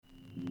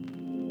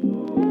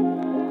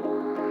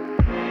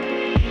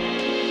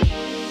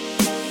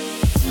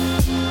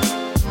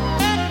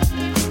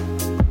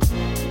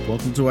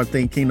Welcome to our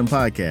Think Kingdom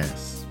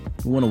podcast.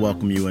 We want to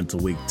welcome you into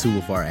week 2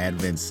 of our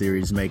Advent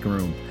series, Make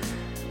Room.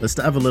 Let's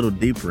dive a little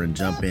deeper and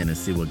jump in and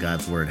see what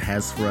God's Word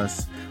has for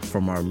us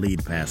from our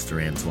lead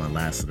pastor, Antoine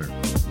Lassiter.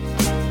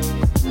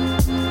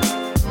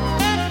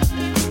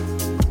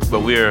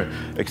 But we're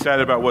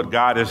excited about what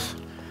God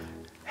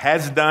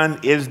has done,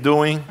 is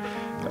doing.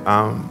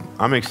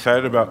 I'm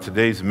excited about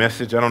today's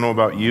message. I don't know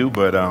about you,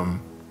 but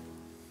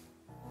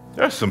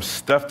there's some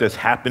stuff that's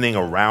happening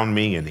around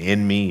me and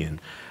in me,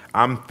 and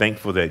I'm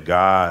thankful that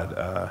God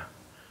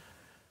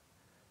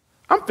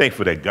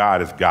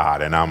is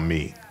God and I'm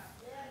me.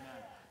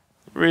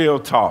 Real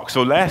talk.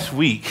 So last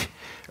week,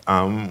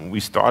 we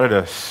started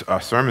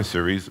a sermon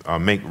series,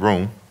 Make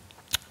Room,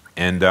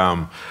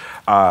 and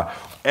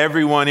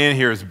everyone in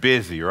here is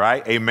busy,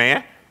 right?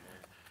 Amen?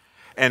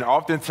 And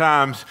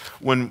oftentimes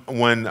when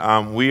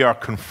we are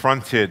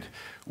confronted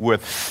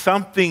with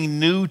something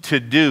new to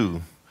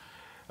do,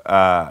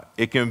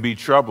 it can be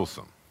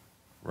troublesome,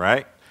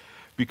 right?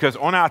 Because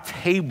on our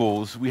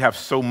tables, we have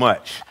so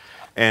much.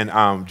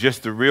 And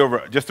just a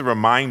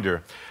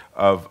reminder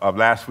of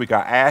last week,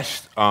 I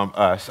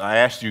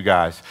asked you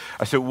guys,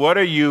 I said, what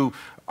are you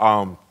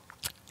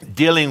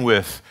dealing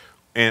with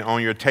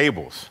on your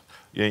tables?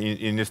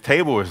 In this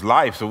table is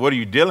life, so what are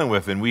you dealing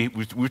with? And we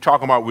were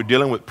talking about we're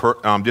dealing with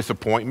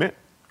disappointment,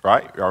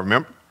 right? Y'all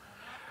remember?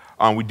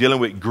 We're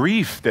dealing with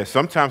grief, that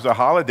sometimes the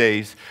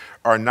holidays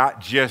are not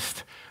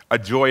just a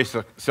joyous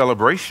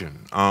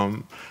celebration.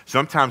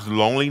 Sometimes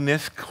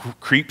loneliness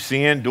creeps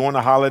in during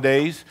the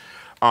holidays.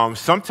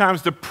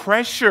 Sometimes the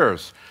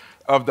pressures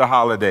of the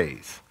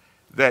holidays,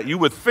 that you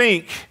would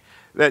think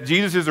that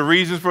Jesus is the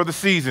reason for the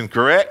season,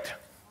 correct?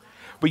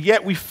 But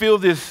yet we feel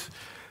this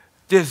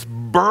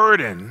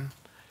burden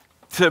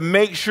to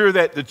make sure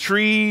that the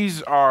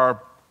trees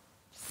are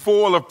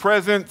full of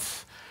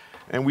presents,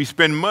 and we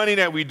spend money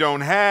that we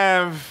don't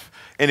have,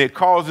 and it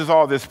causes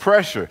all this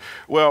pressure.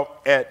 Well,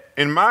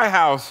 in my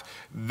house,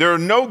 there are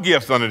no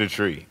gifts under the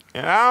tree,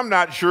 and I'm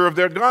not sure if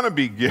there are going to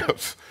be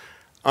gifts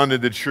under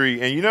the tree.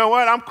 And you know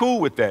what? I'm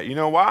cool with that. You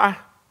know why?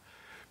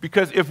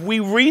 Because if we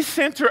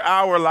recenter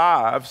our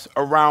lives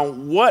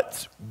around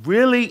what's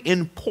really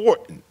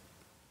important,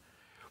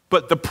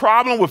 but the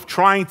problem with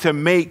trying to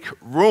make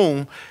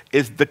room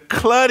is the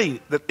clutting.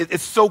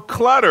 It's so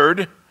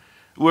cluttered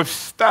with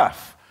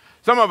stuff.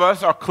 Some of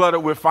us are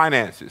cluttered with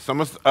finances.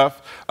 Some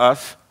of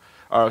us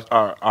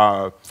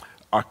are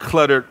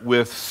cluttered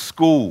with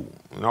school.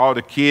 And all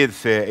the kids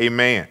said,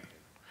 amen.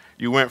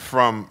 You went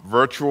from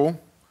virtual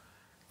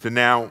to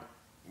now,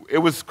 it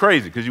was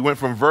crazy because you went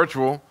from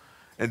virtual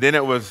and then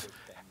it was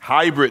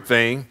hybrid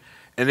thing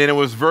and then it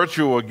was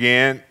virtual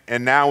again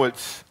and now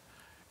it's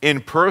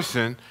in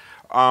person.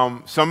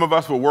 Some of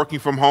us were working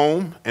from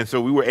home, and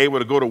so we were able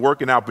to go to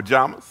work in our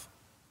pajamas.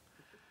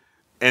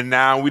 And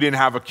now we didn't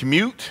have a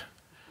commute.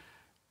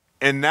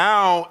 And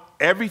now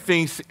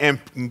everything's, and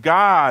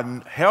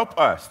God help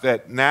us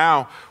that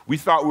now we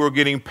thought we were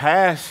getting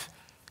past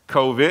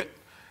COVID,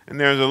 and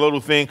there's a little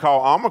thing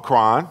called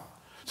Omicron.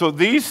 So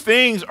these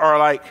things are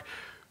like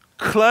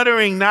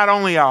cluttering not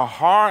only our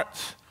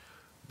hearts,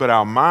 but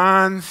our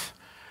minds.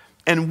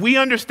 And we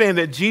understand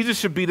that Jesus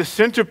should be the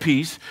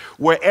centerpiece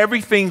where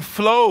everything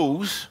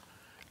flows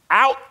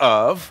out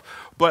of,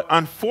 but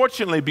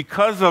unfortunately,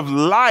 because of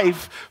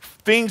life,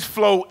 things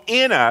flow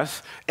in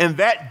us, and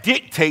that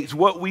dictates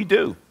what we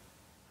do.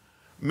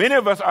 Many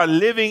of us are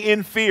living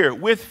in fear,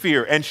 with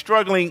fear, and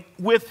struggling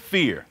with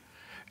fear.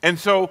 And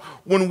so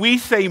when we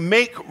say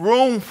make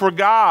room for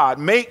God,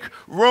 make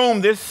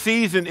room this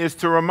season is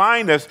to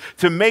remind us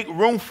to make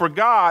room for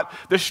God.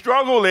 The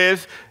struggle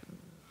is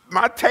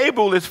my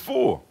table is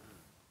full.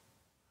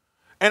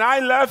 And I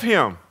love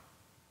him,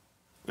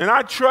 and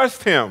I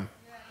trust him.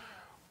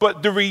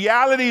 But the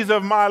realities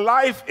of my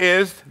life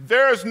is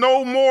there's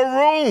no more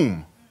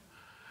room.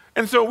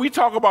 And so we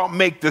talk about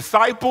make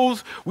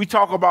disciples. We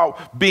talk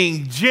about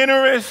being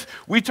generous.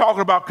 We talk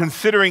about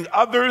considering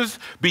others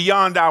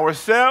beyond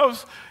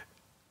ourselves.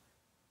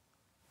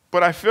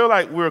 But I feel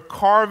like we're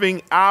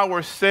carving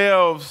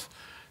ourselves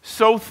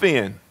so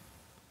thin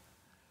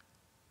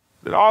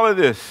that all of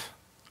this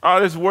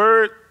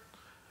word,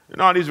 and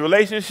all these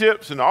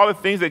relationships and all the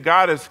things that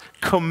God is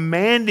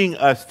commanding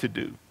us to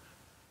do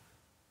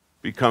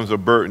becomes a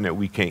burden that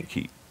we can't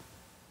keep.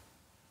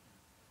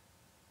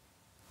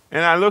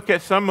 And I look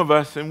at some of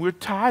us and we're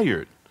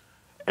tired,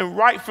 and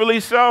rightfully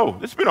so.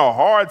 It's been a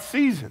hard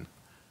season.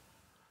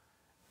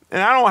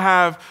 And I don't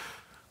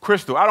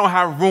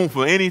have room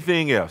for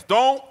anything else.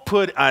 Don't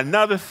put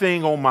another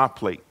thing on my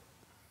plate.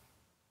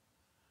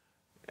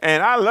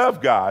 And I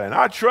love God and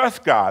I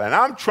trust God and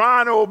I'm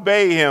trying to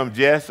obey him.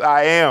 Yes,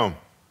 I am.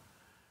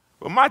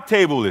 But my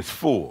table is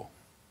full.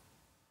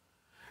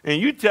 And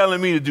you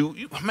telling me to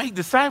make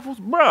disciples?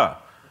 Bruh,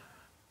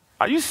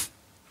 are you,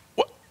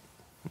 what?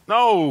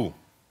 No.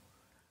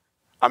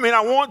 I mean, I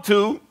want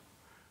to,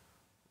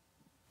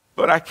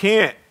 but I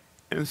can't.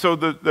 And so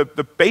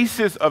the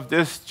basis of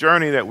this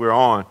journey that we're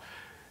on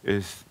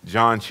is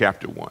John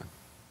chapter 1.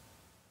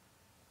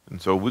 And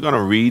so we're going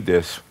to read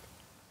this.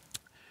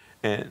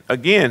 And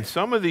again,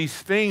 some of these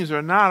things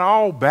are not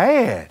all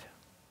bad.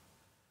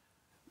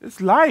 It's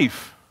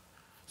life.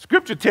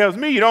 Scripture tells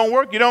me you don't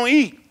work, you don't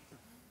eat.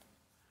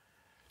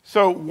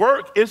 So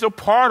work is a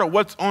part of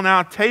what's on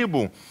our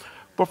table.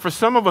 But for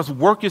some of us,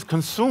 work is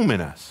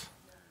consuming us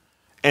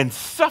and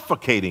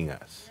suffocating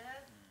us.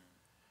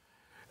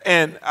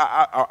 And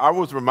I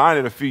was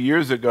reminded a few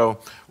years ago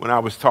when I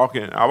was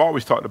talking, I've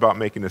always talked about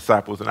making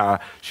disciples, and I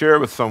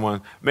shared with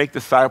someone, make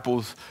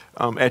disciples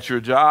at your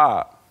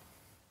job.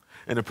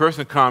 And the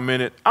person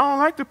commented, I don't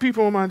like the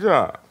people on my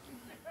job.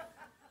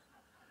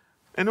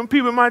 And them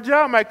people in my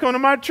job might come to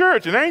my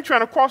church, and I ain't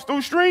trying to cross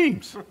those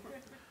streams.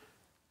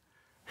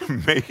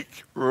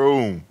 Make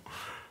room.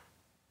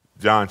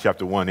 John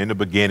chapter 1, in the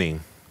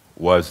beginning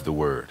was the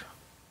Word.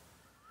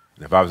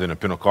 And if I was in a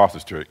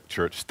Pentecostal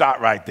church, stop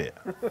right there.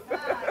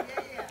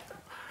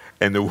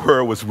 And the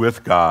Word was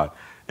with God,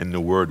 and the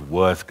Word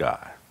was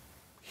God.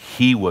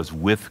 He was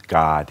with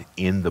God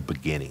in the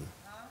beginning.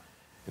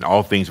 And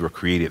all things were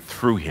created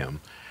through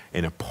him.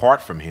 And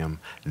apart from him,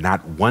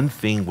 not one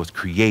thing was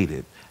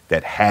created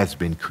that has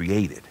been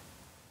created.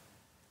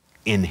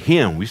 In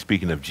him, we're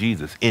speaking of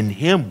Jesus, in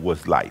him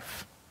was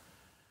life.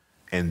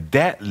 And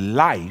that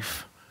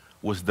life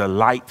was the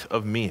light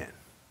of men.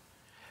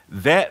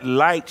 That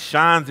light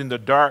shines in the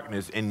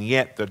darkness, and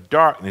yet the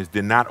darkness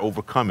did not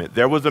overcome it.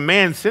 There was a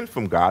man sent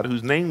from God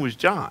whose name was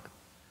John.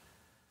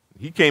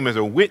 He came as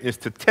a witness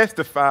to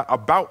testify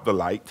about the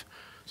light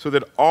so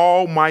that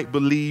all might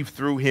believe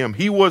through him.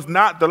 He was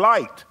not the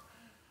light,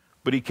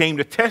 but he came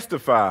to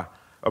testify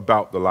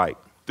about the light.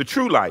 The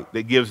true light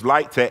that gives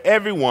light to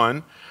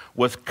everyone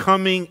was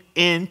coming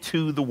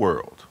into the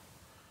world.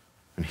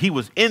 And he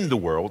was in the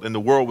world, and the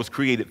world was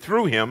created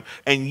through him,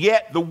 and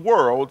yet the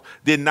world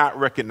did not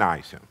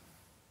recognize him.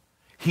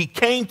 He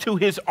came to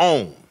his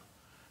own,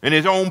 and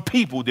his own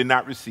people did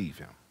not receive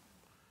him.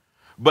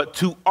 But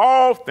to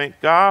all, thank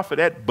God for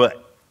that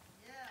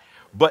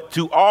but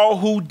to all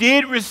who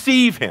did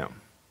receive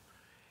him,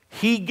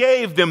 he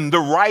gave them the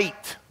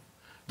right,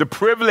 the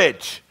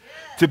privilege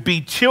to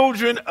be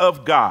children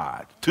of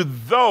God, to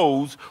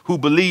those who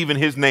believe in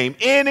his name.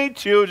 Any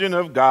children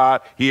of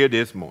God here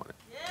this morning.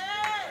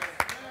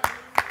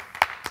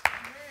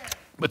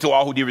 But to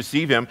all who did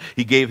receive him,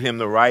 he gave him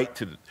the right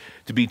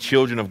to be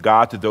children of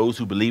God, to those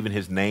who believe in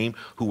his name,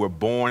 who were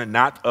born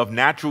not of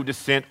natural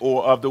descent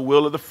or of the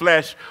will of the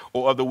flesh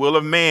or of the will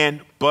of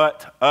man,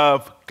 but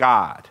of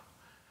God.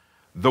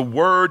 The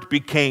Word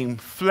became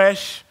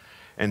flesh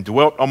and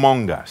dwelt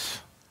among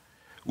us.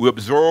 We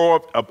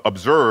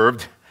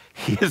observed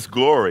his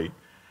glory,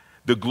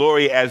 the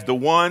glory as the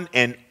one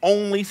and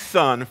only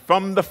Son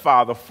from the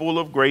Father, full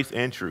of grace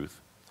and truth.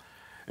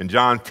 And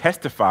John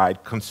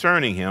testified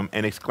concerning him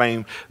and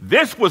exclaimed,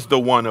 "This was the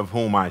one of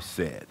whom I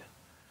said,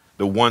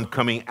 the one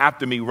coming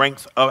after me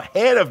ranks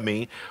ahead of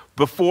me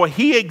before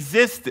he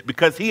existed,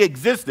 because he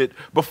existed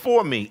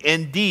before me.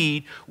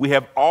 Indeed, we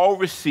have all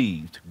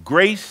received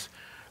grace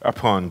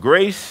upon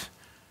grace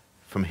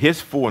from his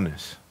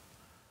fullness.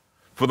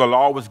 For the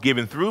law was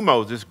given through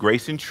Moses,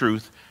 grace and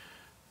truth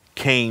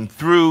came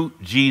through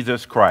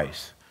Jesus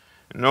Christ.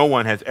 No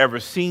one has ever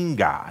seen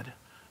God,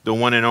 the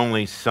one and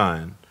only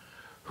Son,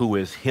 who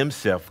is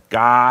himself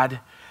God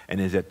and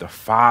is at the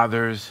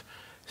Father's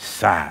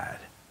side."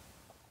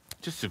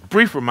 Just a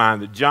brief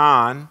reminder,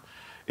 John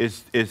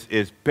is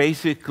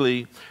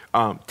basically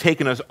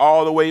taking us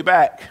all the way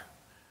back.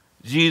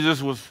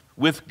 Jesus was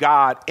with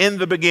God in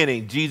the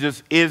beginning.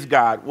 Jesus is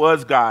God,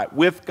 was God,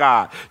 with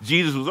God.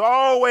 Jesus was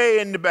all the way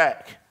in the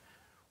back.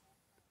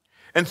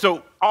 And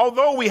so,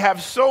 although we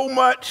have so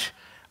much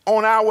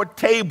on our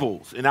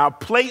tables and our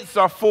plates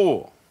are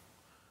full,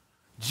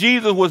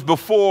 Jesus was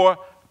before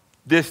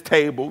this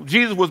table.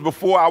 Jesus was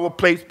before our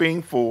plates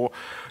being full.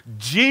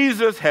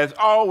 Jesus has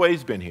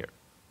always been here.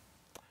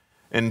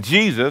 And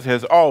Jesus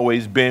has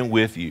always been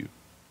with you.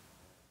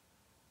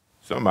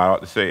 Somebody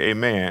ought to say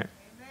amen.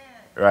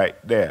 Right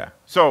there.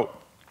 So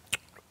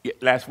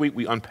last week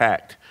we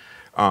unpacked.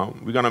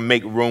 We're going to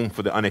make room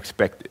for the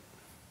unexpected.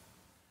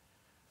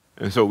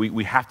 And so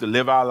we have to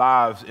live our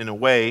lives in a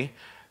way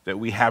that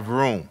we have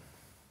room.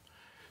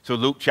 So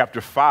Luke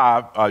chapter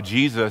 5,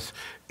 Jesus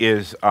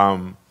is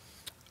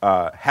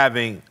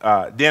having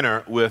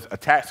dinner with a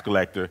tax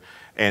collector,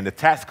 and the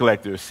tax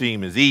collector is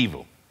seen as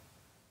evil.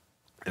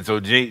 And so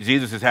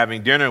Jesus is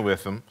having dinner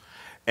with him,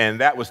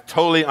 and that was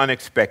totally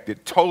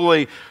unexpected,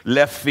 totally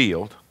left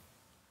field.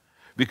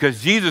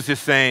 Because Jesus is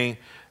saying,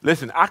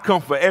 listen, I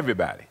come for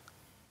everybody,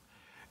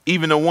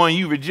 even the one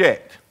you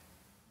reject.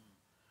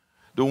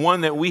 The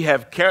one that we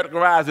have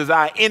characterized as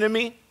our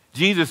enemy,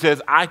 Jesus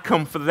says, I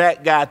come for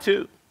that guy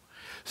too.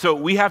 So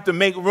we have to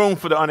make room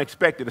for the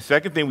unexpected. The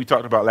second thing we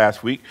talked about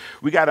last week,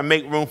 we got to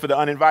make room for the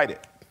uninvited.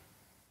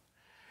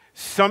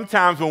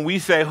 Sometimes when we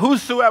say,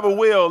 whosoever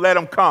will, let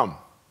him come,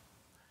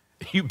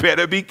 you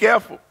better be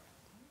careful.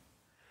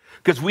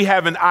 Because we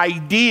have an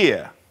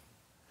idea.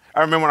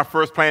 I remember when I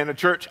first planted a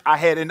church, I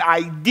had an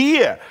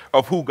idea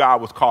of who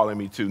God was calling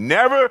me to.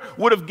 Never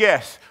would have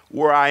guessed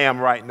where I am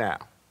right now.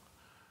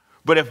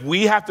 But if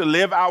we have to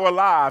live our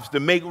lives to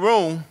make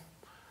room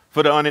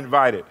for the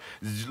uninvited.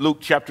 Luke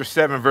chapter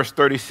 7, verse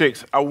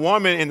 36. A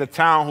woman in the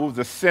town who was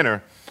a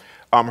sinner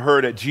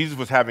heard that Jesus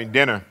was having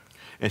dinner,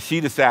 and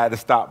she decided to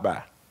stop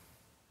by.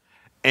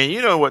 And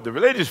you know what the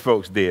religious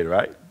folks did,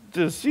 right?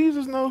 Does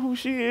Jesus know who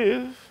she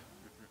is?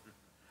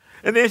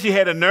 And then she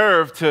had a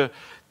nerve to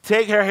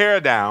take her hair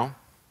down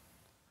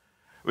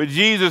with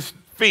Jesus'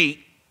 feet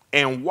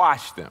and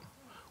wash them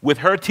with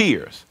her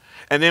tears.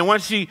 And then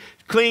once she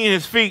cleaned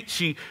his feet,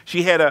 she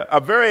had a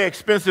very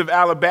expensive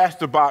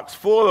alabaster box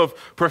full of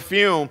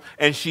perfume,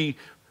 and she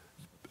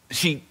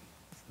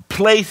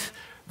placed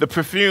the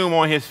perfume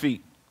on his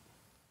feet.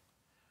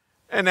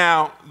 And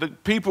now the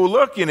people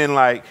looking and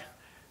like,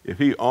 if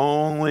he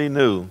only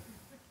knew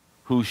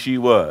who she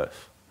was,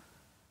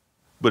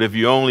 but if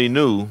you only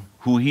knew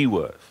who he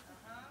was.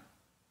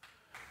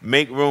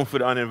 Make room for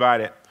the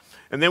uninvited.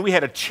 And then we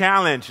had a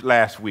challenge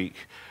last week.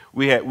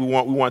 We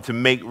want to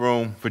make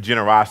room for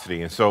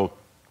generosity. And so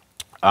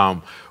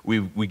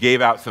we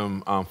gave out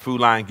some Food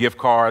Line gift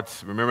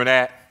cards. Remember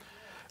that?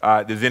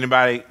 Does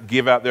anybody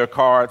give out their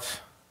cards?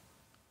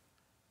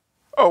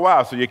 Oh,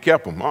 wow, so you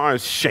kept them. Oh,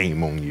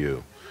 shame on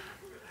you.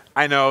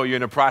 I know you're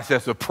in the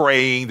process of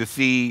praying to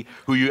see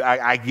who you,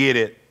 I get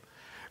it.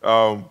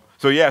 So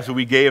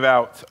we gave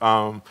out,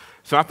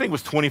 so I think it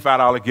was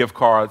 $25 gift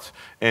cards,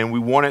 and we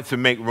wanted to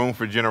make room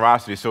for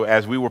generosity. So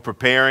as we were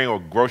preparing or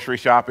grocery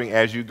shopping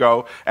as you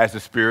go, as the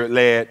Spirit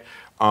led,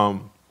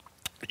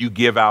 you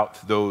give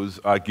out those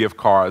gift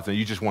cards, and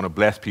you just want to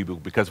bless people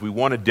because we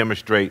want to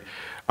demonstrate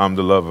the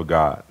love of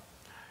God.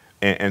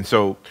 And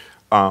so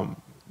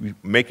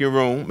make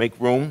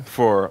room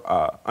for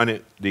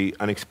the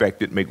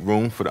unexpected, make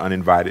room for the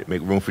uninvited,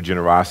 make room for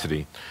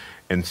generosity.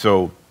 And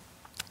so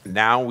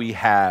now we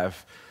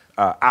have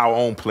our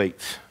own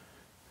plates.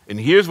 And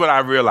here's what I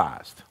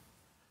realized,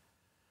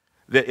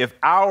 that if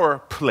our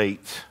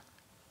plates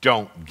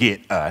don't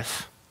get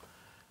us,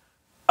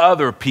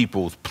 other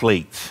people's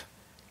plates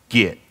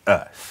get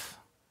us.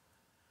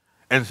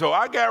 And so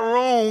I got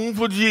room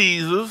for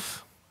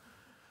Jesus,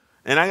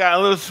 and I got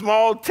a little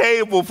small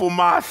table for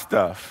my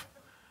stuff.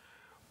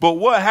 But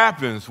what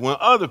happens when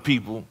other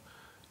people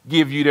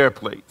give you their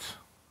plates?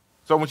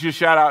 So I want you to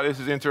shout out, this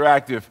is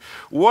interactive.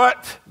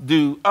 What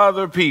do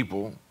other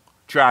people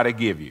try to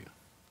give you?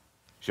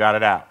 Shout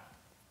it out.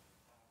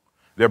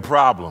 Their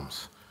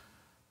problems.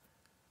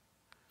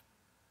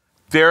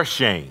 Their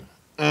shame.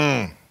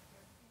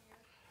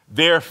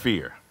 Their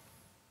fear.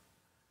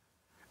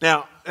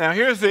 Now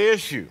here's the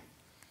issue.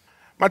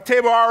 My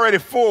table already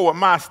full with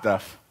my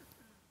stuff.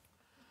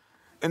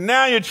 And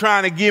now you're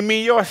trying to give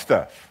me your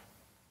stuff.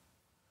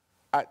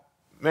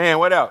 Man,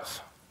 what else?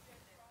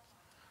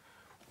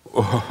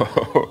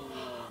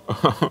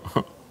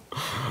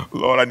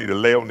 Lord, I need to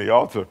lay on the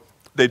altar.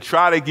 They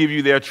try to give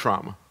you their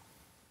trauma.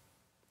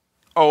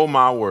 Oh,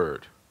 my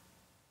word.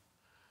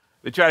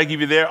 They try to give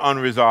you their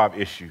unresolved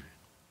issue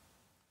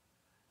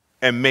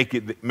and make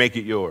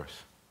it yours.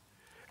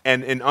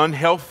 And in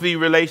unhealthy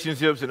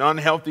relationships and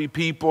unhealthy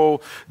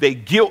people, they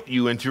guilt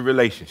you into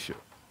relationship.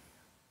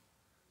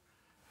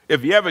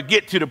 If you ever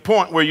get to the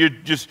point where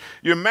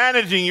you're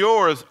managing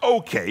yours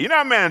okay, you're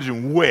not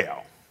managing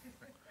well.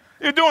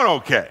 You're doing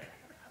okay.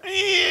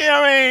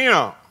 Yeah,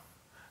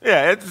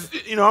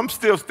 I'm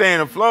still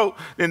staying afloat.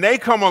 Then they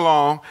come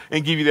along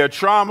and give you their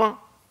trauma.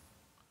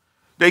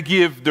 They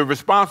give the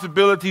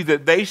responsibilities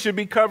that they should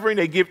be covering.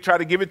 They try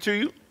to give it to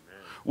you. Amen.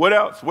 What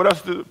else? What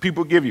else do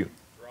people give you?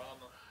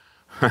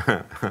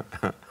 Drama.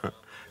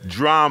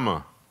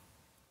 Drama.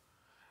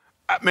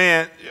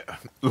 Man,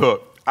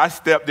 look. I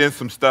stepped in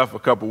some stuff a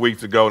couple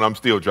weeks ago, and I'm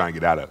still trying to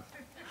get out of it.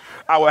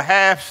 I was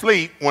half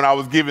asleep when I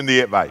was giving the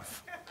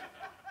advice.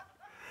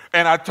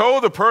 And I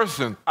told the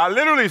person, I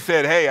literally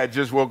said, hey, I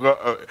just woke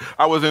up.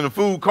 I was in a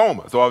food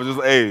coma. So I was just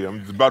like, hey,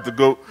 I'm about to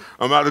go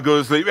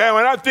to sleep. Man,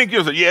 when I think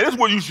you're like, yeah, that's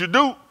what you should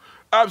do.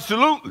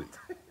 Absolutely.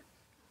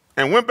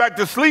 And went back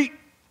to sleep.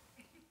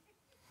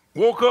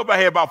 Woke up, I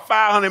had about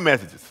 500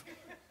 messages.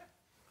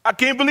 I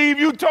can't believe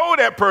you told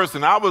that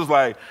person. I was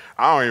like,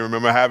 I don't even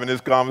remember having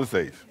this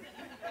conversation.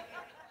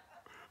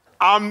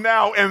 I'm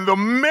now in the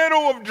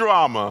middle of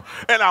drama,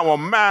 and I will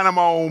mind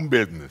my own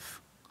business.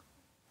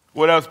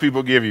 What else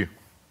people give you?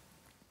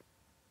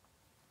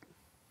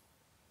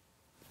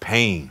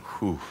 Pain.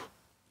 Whew.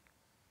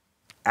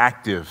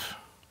 Active,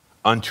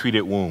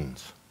 untreated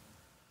wounds.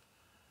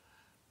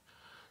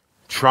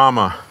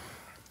 Trauma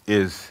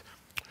is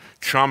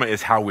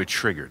how we're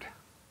triggered.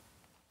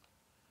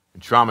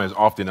 And trauma is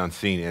often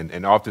unseen,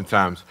 and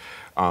oftentimes,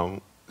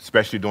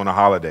 especially during the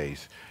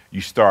holidays,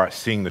 you start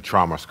seeing the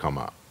traumas come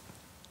up.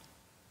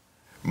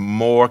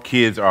 More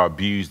kids are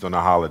abused on the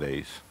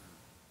holidays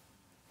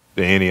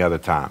than any other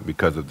time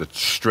because of the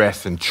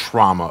stress and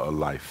trauma of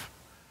life.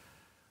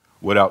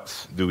 What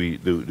else do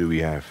we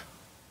have?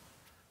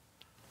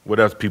 What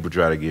else people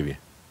try to give you?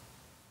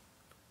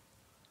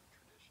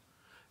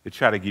 They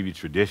try to give you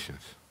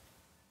traditions.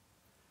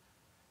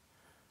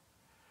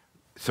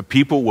 So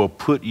people will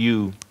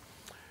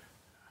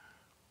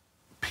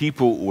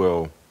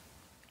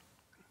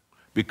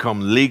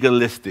become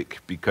legalistic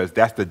because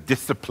that's the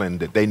discipline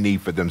that they need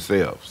for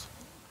themselves.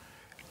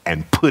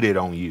 and put it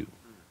on you.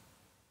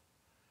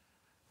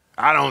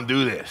 I don't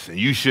do this, and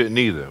you shouldn't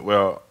either.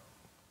 Well,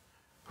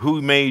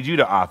 who made you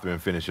the author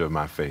and finisher of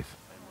my faith?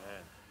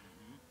 Amen.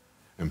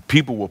 And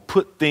people will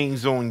put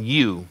things on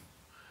you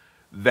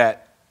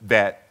that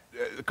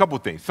a couple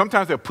of things.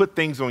 Sometimes they'll put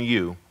things on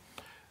you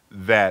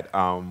that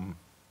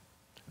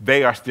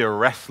they are still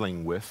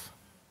wrestling with.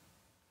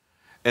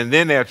 And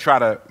then they'll try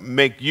to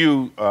make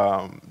you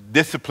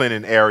discipline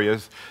in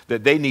areas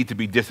that they need to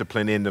be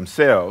disciplined in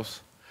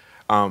themselves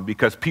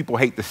because people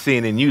hate the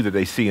sin in you that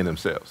they see in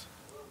themselves.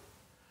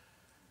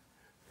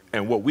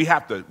 And what we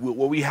have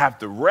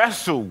to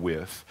wrestle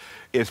with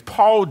is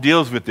Paul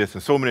deals with this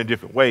in so many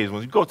different ways.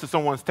 When you go to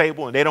someone's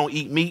table and they don't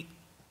eat meat,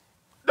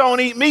 don't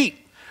eat meat.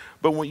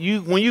 But when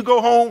you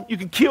go home, you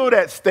can kill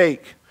that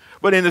steak.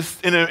 But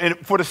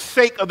for the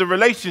sake of the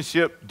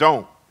relationship,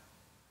 don't.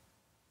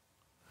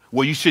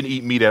 Well, you shouldn't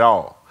eat meat at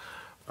all.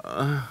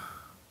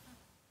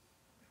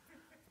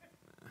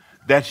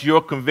 That's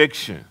your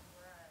conviction.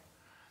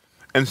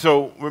 And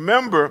so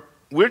remember,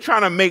 we're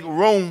trying to make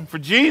room for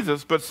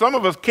Jesus, but some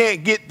of us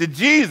can't get to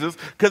Jesus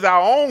because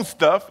our own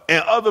stuff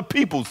and other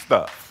people's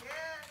stuff.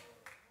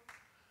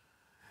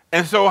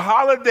 And so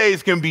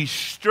holidays can be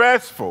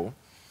stressful,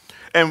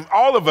 and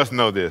all of us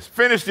know this.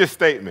 Finish this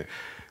statement.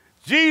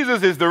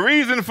 Jesus is the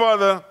reason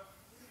for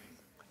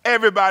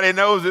everybody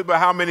knows it, but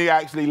how many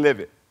actually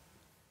live it?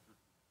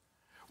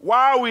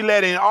 Why are we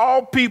letting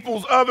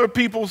other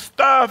people's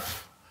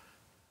stuff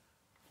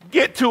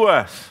get to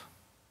us?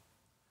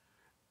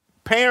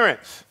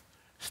 Parents,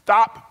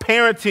 stop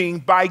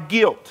parenting by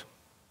guilt.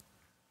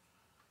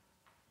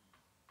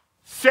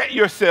 Set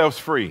yourselves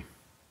free.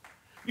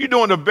 You're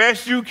doing the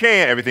best you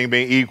can, everything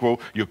being equal.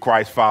 You're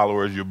Christ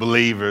followers, you're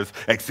believers,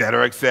 et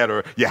cetera, et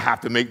cetera. You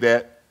have to make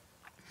that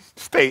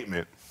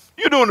statement.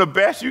 You're doing the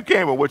best you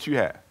can with what you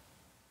have.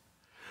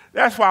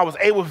 That's why I was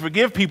able to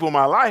forgive people in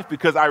my life,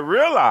 because I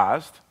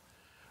realized,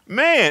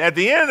 man, at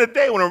the end of the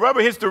day, when the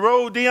rubber hits the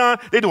road, Dion,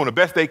 they're doing the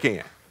best they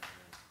can.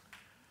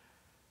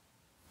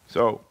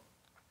 So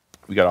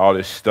we got all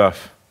this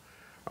stuff.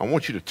 I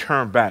want you to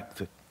turn back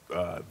to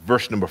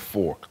verse number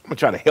 4. I'm going to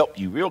try to help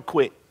you real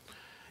quick.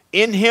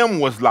 In him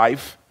was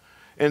life,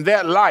 and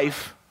that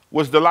life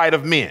was the light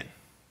of men.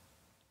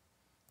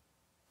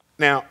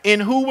 Now,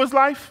 in who was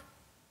life?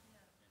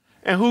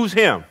 And who's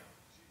him?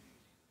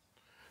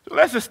 So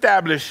let's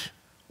establish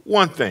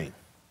one thing.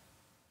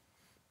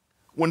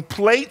 When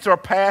plates are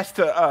passed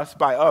to us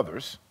by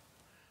others,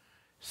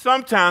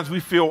 sometimes we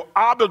feel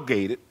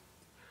obligated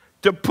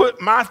to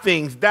put my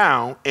things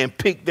down and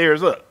pick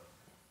theirs up.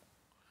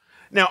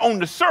 Now, on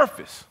the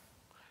surface,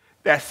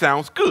 that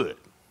sounds good,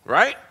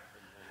 right?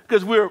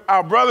 Because we're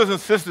our brothers and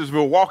sisters,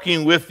 we're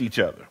walking with each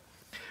other.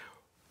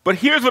 But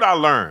here's what I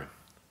learned.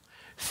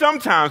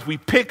 Sometimes we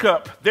pick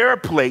up their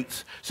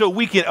plates so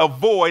we can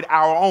avoid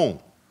our own.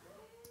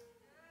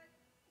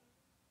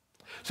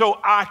 So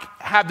I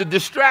have the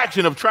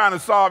distraction of trying to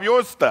solve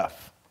your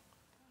stuff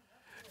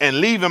and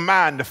leaving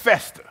mine to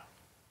fester.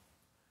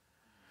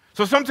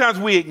 So sometimes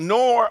we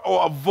ignore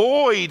or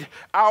avoid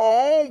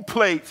our own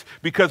plates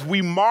because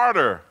we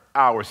martyr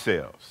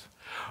ourselves.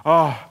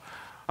 Oh,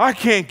 I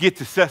can't get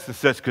to such and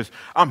such because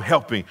I'm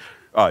helping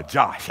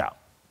Josh out.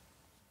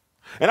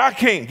 And I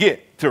can't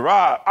get to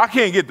Rob. I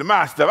can't get to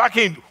my stuff. I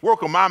can't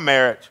work on my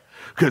marriage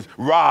because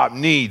Rob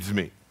needs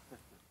me.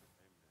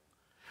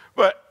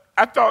 But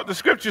I thought the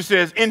scripture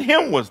says, in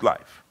him was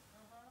life,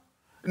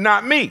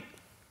 not me.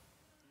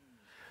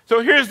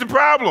 So here's the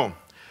problem.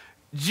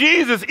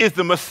 Jesus is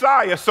the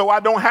Messiah, so I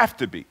don't have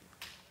to be.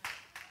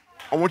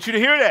 I want you to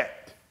hear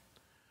that.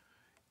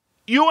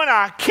 You and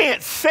I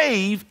can't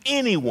save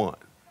anyone.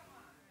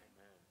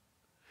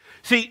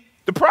 See,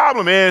 the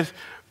problem is,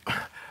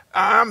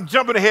 I'm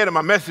jumping ahead of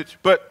my message,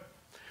 but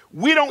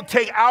we don't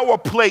take our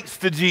plates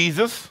to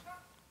Jesus,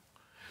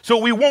 so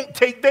we won't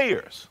take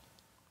theirs.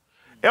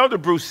 Elder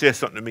Bruce said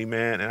something to me,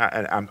 man,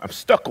 and I'm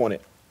stuck on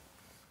it.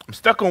 I'm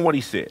stuck on what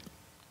he said.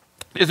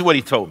 This is what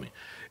he told me.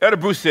 Elder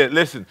Bruce said,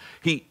 listen,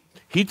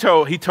 he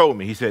told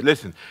me, he said,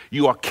 listen,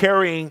 you're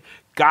carrying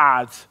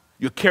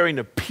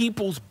the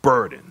people's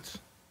burdens.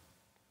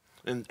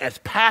 And as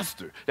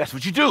pastor, that's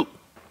what you do.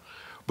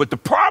 But the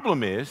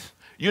problem is,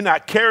 you're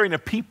not carrying the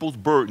people's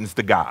burdens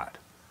to God.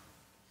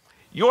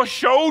 Your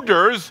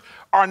shoulders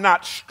are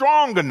not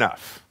strong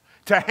enough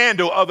to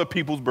handle other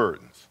people's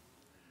burdens.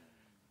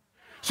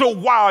 So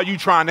why are you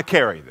trying to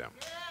carry them?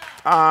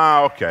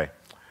 Okay.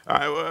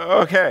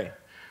 Okay.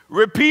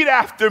 Repeat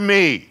after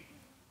me.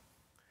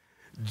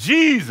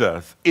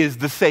 Jesus is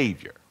the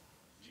Savior.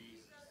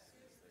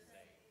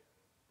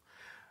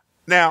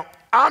 Now,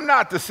 I'm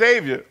not the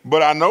Savior,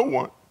 but I know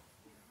one.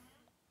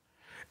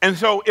 And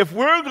so if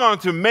we're going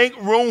to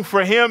make room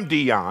for him,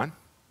 Dion,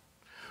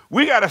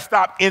 we got to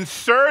stop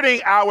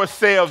inserting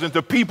ourselves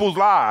into people's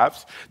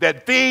lives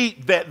that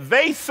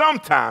they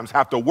sometimes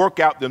have to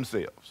work out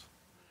themselves.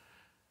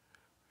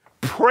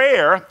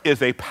 Prayer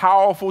is a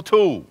powerful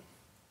tool.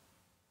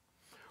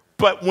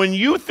 But when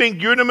you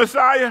think you're the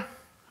Messiah,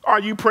 are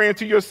you praying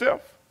to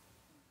yourself?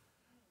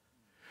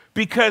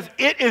 because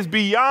it is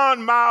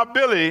beyond my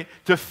ability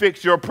to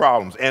fix your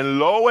problems. And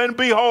lo and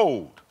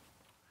behold,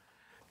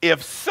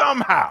 if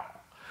somehow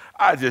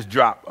I just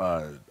drop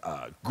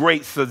a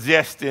great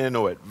suggestion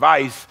or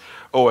advice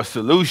or a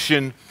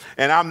solution,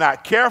 and I'm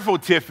not careful,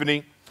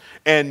 Tiffany,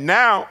 and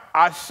now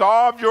I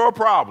solve your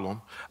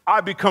problem,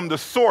 I become the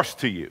source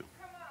to you.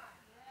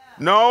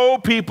 No,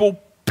 people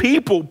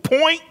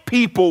point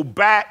people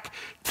back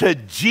to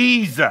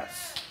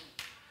Jesus.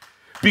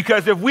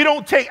 Because if we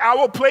don't take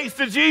our place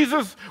to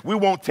Jesus, we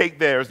won't take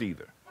theirs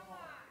either.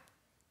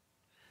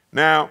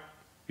 Now,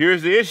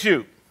 here's the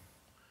issue.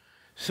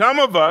 Some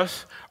of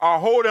us are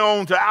holding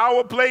on to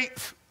our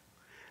plates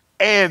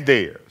and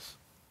theirs.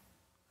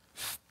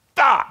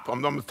 Stop.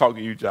 I'm going to talk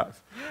to you, Josh.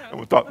 I'm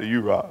going to talk to you,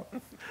 Rob.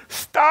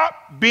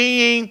 Stop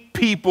being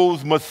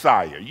people's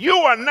Messiah. You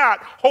are not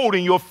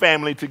holding your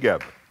family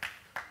together.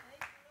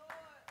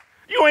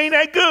 You ain't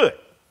that good.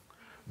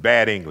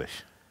 Bad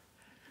English.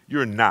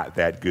 You're not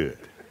that good.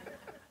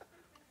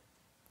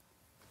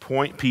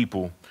 Point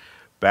people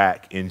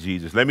back in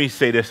Jesus. Let me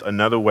say this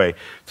another way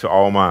to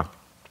all my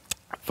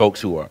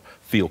folks who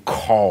feel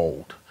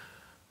called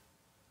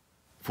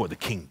for the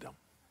kingdom.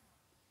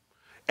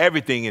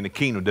 Everything in the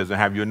kingdom doesn't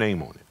have your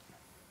name on it.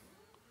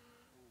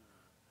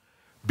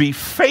 Be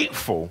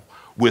faithful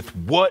with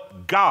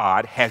what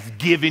God has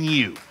given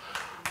you.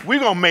 We're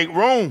going to make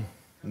room.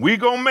 We're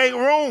going to make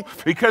room,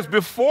 because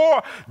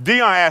before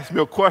Dion asked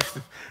me a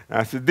question, and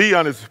I said,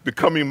 Dion is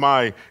becoming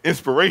my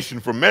inspiration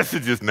for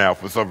messages now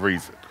for some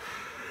reason.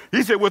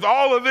 He said, with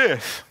all of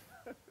this,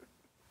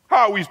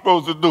 how are we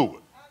supposed to do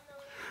it?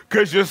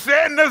 Because you're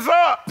setting us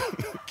up.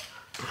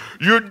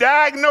 You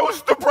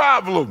diagnosed the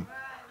problem.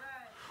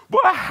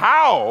 But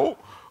how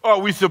are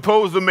we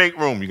supposed to make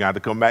room? You're going to have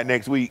to come back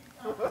next week.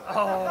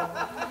 All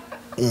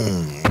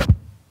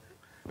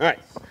right.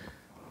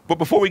 But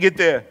before we get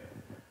there,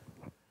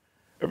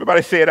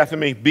 everybody say it after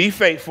me. Be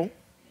faithful.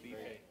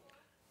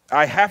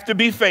 I have to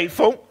be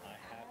faithful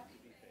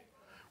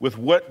with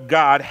what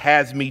God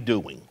has me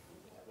doing.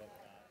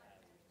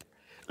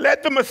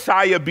 Let the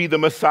Messiah be the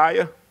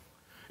Messiah,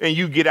 and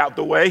you get out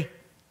the way.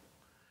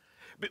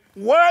 But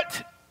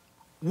what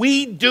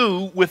we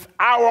do with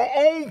our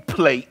own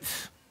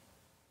plates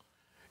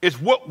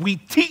is what we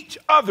teach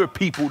other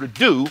people to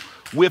do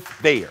with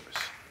theirs.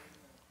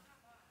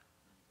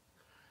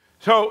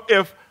 So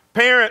if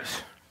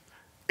parents,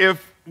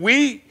 if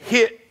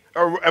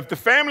the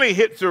family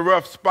hits a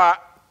rough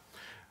spot,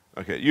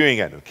 okay, you ain't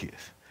got no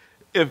kids.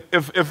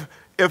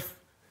 If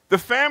the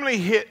family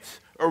hits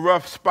a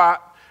rough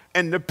spot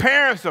and the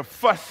parents are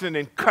fussing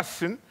and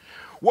cussing,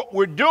 what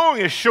we're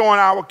doing is showing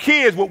our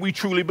kids what we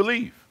truly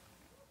believe.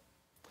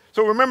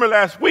 So remember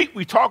last week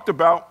we talked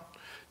about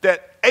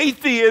that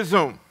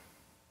atheism,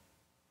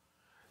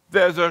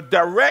 there's a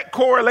direct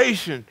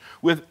correlation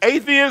with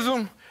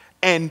atheism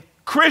and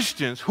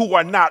Christians who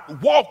are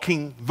not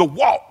walking the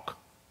walk.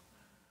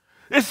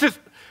 It's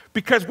just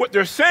because what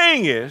they're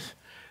saying is,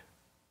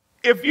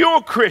 if you're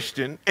a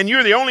Christian and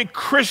you're the only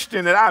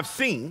Christian that I've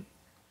seen,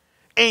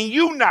 and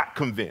you not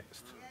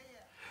convinced,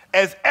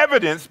 as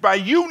evidenced by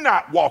you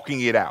not walking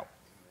it out,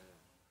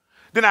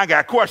 then I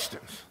got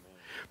questions.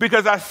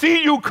 Because I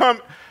see you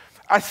coming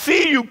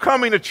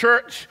to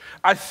church,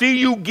 I see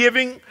you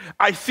giving,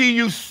 I see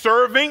you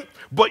serving,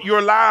 but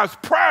your lives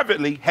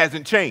privately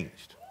hasn't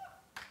changed.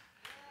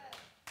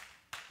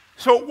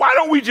 So why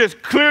don't we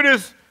just clear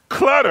this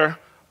clutter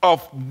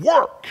of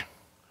work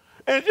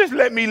and just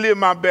let me live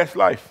my best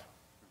life?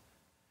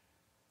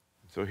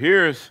 So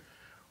here's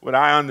what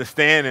I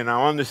understand, and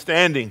I'm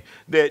understanding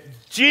that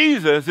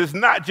Jesus is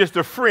not just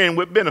a friend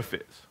with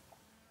benefits.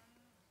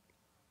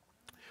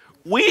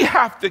 We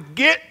have to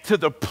get to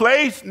the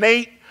place,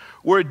 Nate,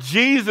 where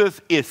Jesus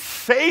is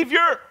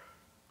Savior,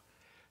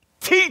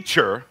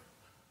 teacher,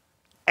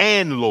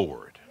 and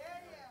Lord.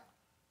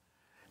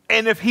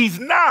 And if he's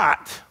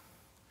not,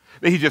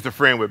 then he's just a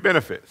friend with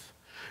benefits.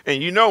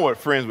 And you know what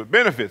friends with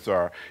benefits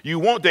are. You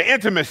want the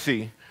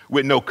intimacy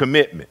with no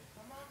commitment.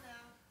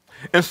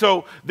 And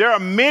so there are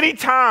many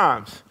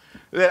times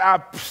that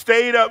I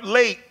stayed up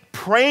late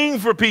praying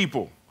for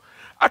people.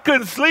 I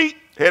couldn't sleep.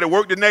 Had to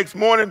work the next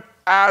morning,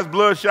 eyes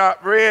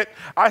bloodshot red.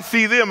 I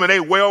see them and they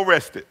well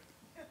rested.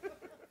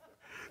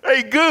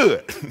 They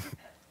good.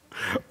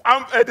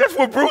 That's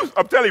what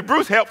I'm telling you,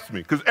 Bruce helps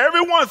me. Because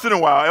every once in a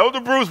while,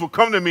 Elder Bruce will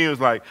come to me and was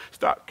like,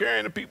 stop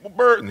carrying the people's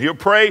burden. He'll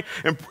pray,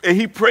 and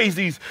he prays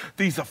these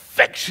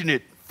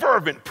affectionate,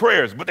 fervent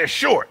prayers, but they're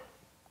short.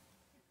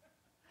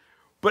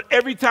 But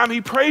every time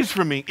he prays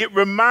for me, it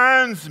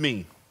reminds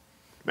me,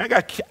 man,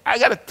 I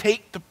got to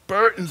take the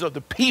burdens of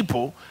the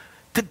people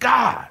to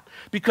God.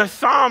 Because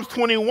Psalms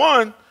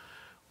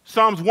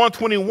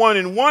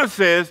 121:1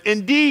 says,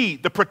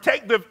 indeed, the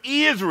protector of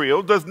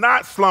Israel does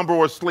not slumber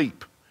or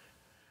sleep.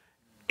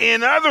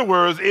 In other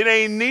words, it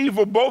ain't need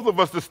for both of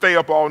us to stay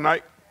up all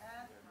night.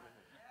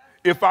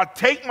 If I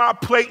take my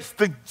plates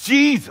to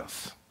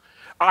Jesus,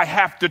 I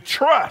have to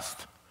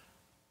trust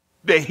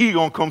that he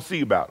gonna come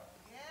see about it.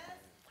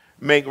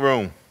 Make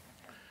room.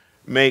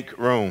 Make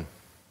room.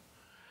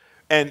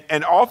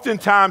 And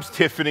oftentimes,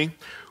 Tiffany,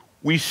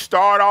 We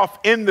start off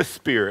in the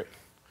Spirit,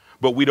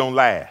 but we don't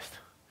last.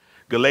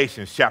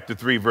 Galatians chapter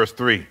 3, verse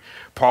 3,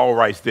 Paul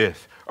writes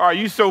this. Are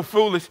you so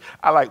foolish?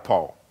 I like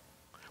Paul,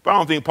 but I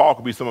don't think Paul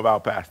could be some of our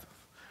pastors.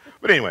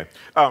 But anyway,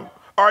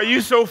 are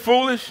you so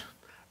foolish?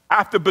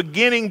 After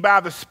beginning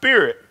by the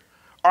Spirit,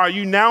 are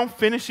you now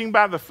finishing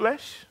by the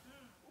flesh?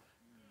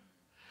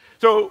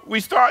 So we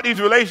start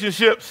these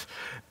relationships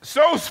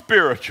so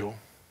spiritual,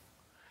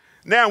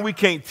 now we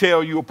can't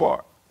tell you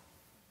apart.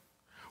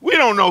 We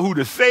don't know who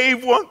the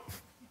saved one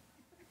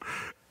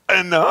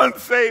and the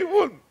unsaved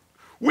one.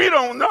 We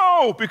don't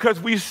know because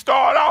we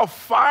start off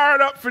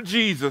fired up for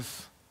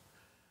Jesus,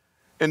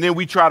 and then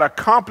we try to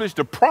accomplish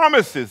the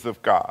promises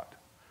of God,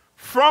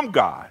 from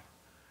God,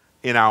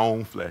 in our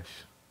own flesh.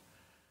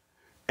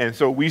 And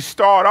so we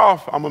start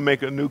off, I'm going to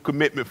make a new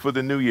commitment for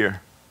the new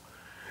year.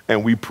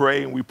 And we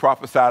pray and we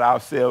prophesy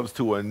ourselves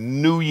to a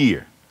new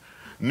year.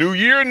 New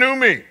year, new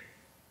me.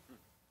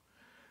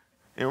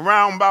 And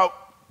around about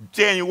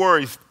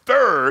January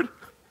 3rd,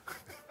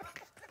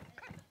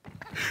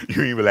 you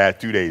didn't even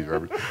last 2 days,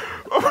 Reverend.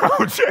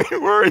 Around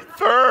January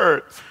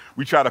 3rd,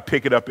 we try to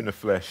pick it up in the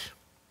flesh.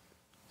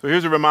 So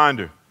here's a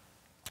reminder.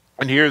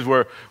 And here's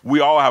where we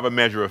all have a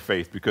measure of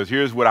faith, because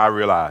here's what I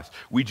realized.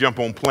 We jump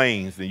on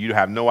planes and you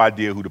have no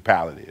idea who the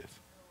pilot is.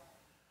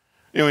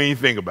 You don't even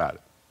think about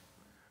it.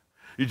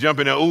 You jump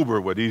in an Uber,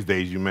 well, these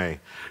days you may.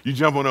 You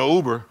jump on an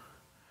Uber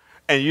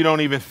and you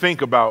don't even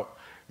think about,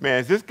 man,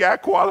 is this guy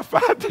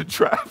qualified to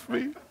drive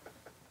me?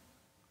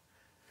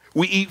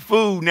 We eat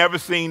food never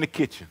seen the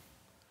kitchen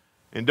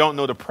and don't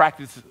know the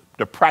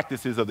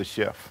practices of the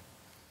chef.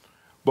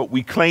 But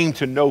we claim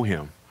to know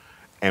him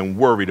and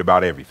worried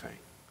about everything.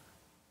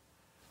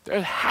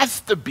 There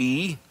has to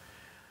be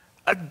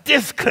a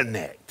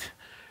disconnect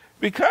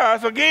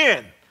because,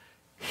 again,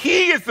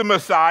 he is the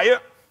Messiah,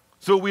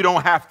 so we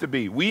don't have to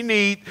be. We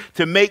need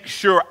to make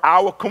sure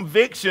our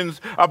convictions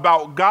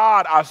about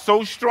God are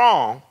so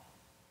strong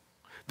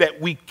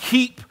that we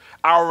keep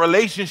our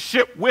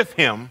relationship with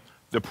him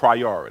the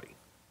priority.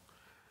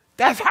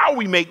 That's how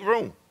we make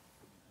room.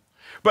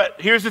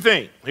 But here's the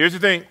thing,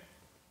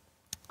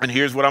 and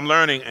here's what I'm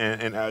learning,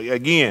 and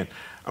again,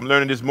 I'm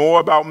learning this more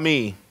about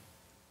me.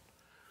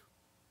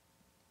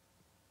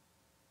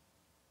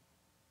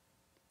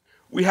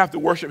 We have to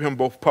worship him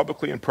both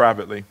publicly and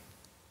privately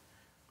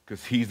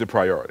because he's the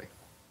priority.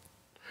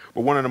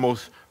 But one of the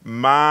most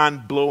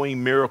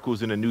mind-blowing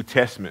miracles in the New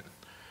Testament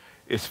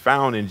is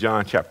found in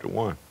John chapter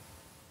 1.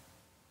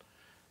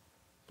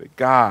 That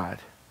God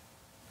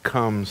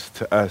comes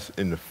to us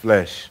in the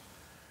flesh.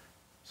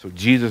 So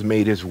Jesus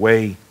made his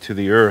way to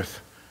the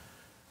earth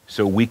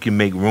so we can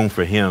make room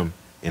for him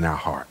in our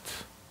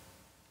hearts.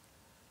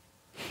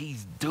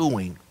 He's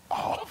doing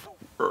all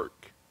the work.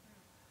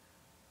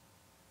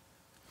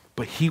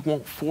 But he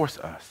won't force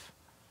us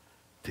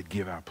to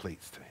give our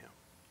plates to him.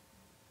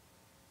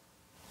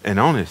 And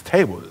on his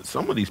table,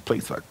 some of these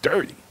plates are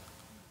dirty.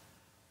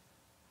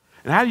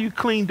 And how do you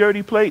clean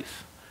dirty plates?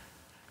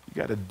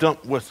 You got to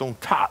dump what's on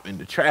top in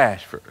the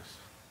trash first.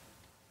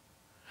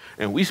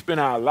 And we spend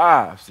our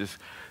lives just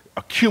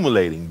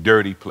accumulating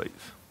dirty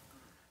plates.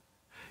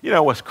 You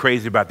know what's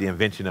crazy about the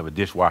invention of a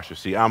dishwasher?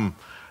 See, I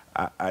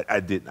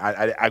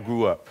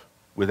grew up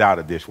without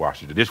a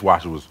dishwasher. The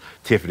dishwasher was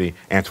Tiffany,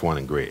 Antoine,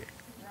 and Greg.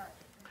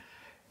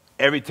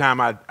 Every time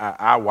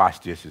I wash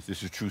dishes,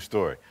 this is a true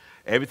story.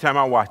 Every time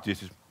I wash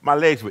dishes, my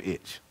legs would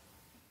itch.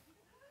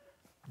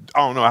 I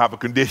don't know, I have a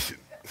condition.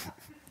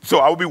 So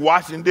I would be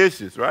washing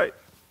dishes, right?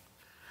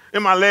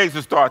 And my legs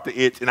would start to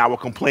itch, and I would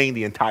complain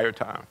the entire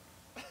time.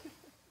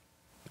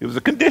 It was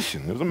a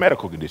condition. It was a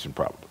medical condition,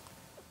 probably.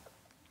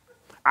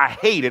 I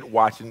hated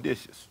washing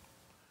dishes.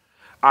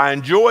 I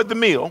enjoyed the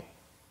meal,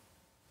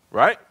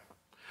 right?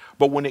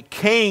 But when it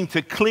came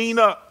to clean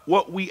up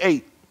what we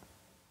ate,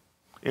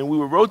 and we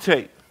would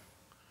rotate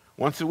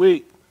once a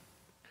week,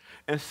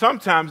 and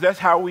sometimes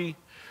that's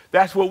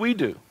what we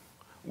do.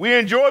 We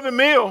enjoy the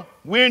meal.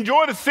 We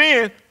enjoy the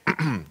sin.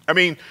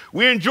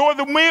 We enjoy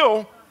the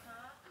meal.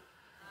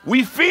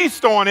 We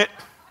feast on it.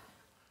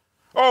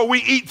 Or we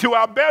eat till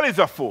our bellies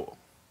are full.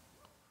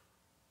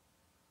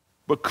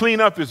 But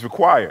cleanup is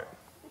required.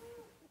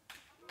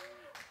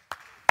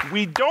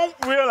 We don't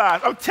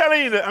realize, I'm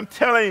telling you,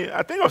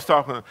 I think I was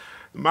talking to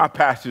my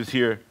pastors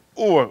here,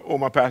 or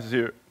my pastors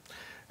here.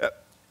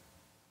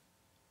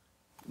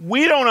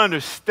 We don't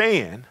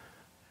understand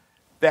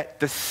that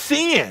the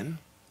sin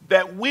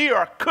that we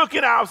are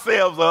cooking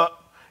ourselves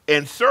up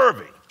and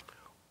serving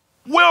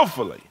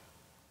willfully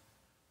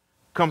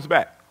comes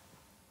back.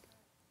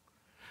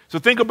 So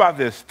think about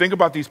this. Think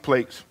about these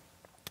plates.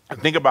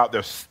 And think about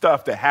the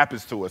stuff that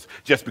happens to us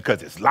just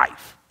because it's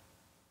life.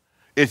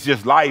 It's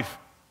just life.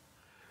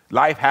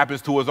 Life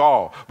happens to us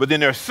all. But then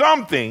there's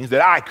some things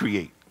that I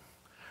create.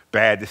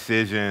 Bad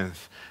decisions.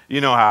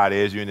 You know how it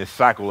is. You're in this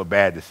cycle of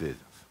bad decisions.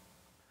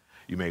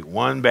 You make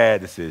one bad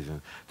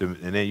decision, and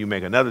then you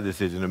make another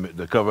decision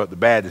to cover up the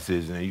bad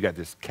decision, and you got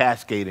this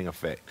cascading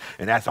effect.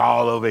 And that's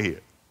all over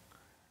here.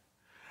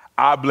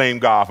 I blame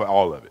God for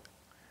all of it.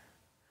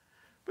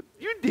 But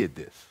you did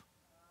this.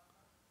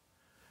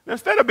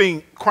 Instead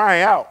of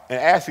crying out and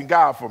asking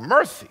God for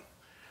mercy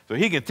so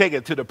he can take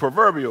it to the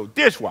proverbial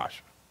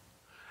dishwasher,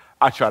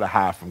 I try to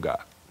hide from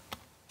God.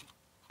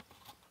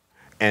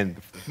 And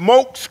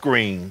smoke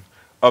screen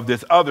of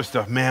this other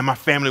stuff, man, my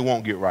family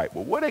won't get right.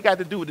 Well, what they got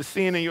to do with the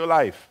sin in your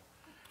life?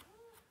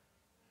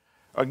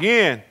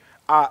 Again,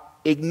 I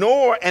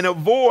ignore and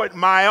avoid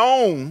my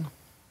own.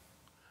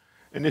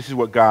 And this is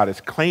what God is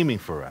claiming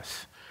for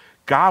us.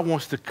 God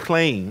wants to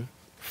claim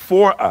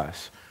for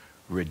us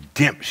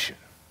redemption.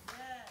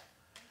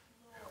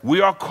 We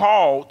are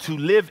called to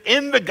live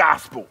in the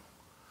gospel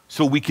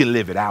so we can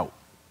live it out.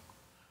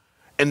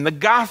 And the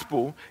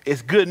gospel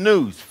is good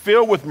news,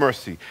 filled with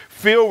mercy,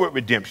 filled with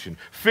redemption,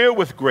 filled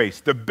with grace.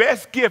 The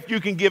best gift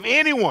you can give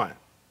anyone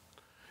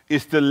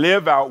is to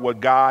live out what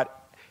God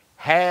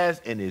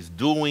has and is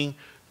doing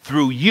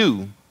through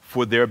you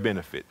for their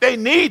benefit. They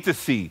need to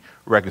see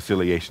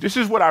reconciliation. This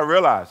is what I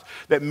realized,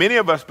 that many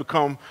of us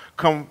come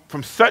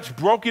from such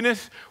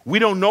brokenness, we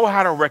don't know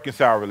how to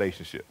reconcile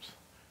relationships.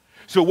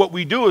 So what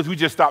we do is we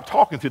just stop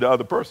talking to the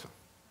other person.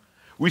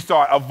 We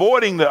start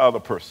avoiding the other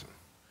person.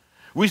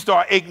 We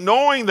start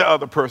ignoring the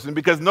other person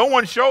because no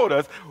one showed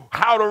us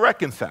how to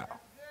reconcile.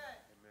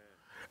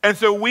 And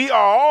so we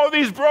are all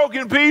these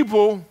broken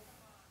people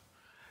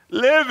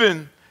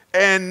living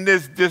in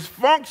this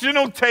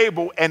dysfunctional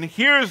table. And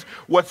here's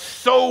what's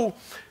so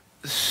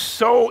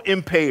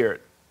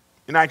impaired.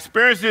 And I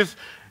experienced this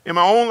in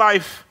my own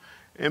life,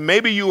 and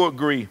maybe you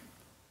agree,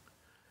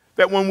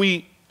 that when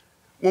we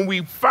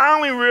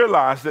finally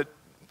realize that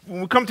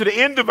when we come to the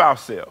end of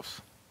ourselves,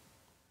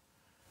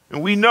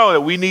 and we know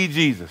that we need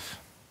Jesus,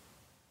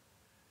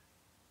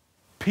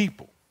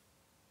 people,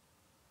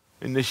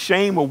 and the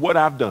shame of what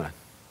I've done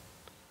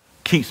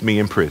keeps me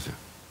in prison.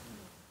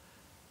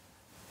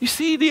 You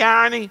see the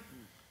irony?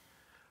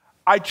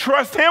 I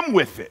trust him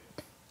with it,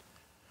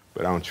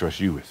 but I don't trust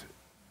you with it.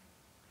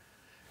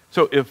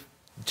 So if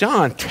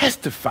John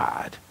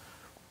testified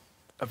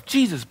of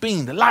Jesus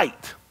being the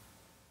light,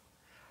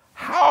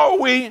 how are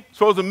we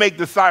supposed to make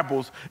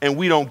disciples and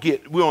we don't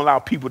allow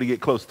people to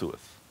get close to us?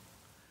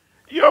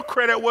 Your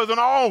credit wasn't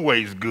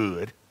always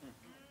good.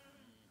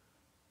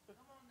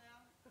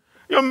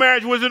 Your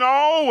marriage wasn't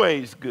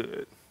always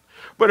good.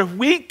 But if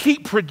we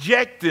keep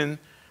projecting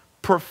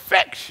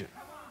perfection.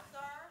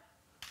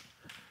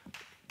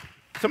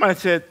 Somebody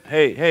said,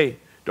 hey,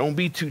 don't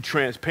be too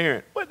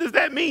transparent. What does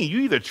that mean?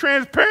 You're either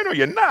transparent or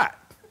you're not.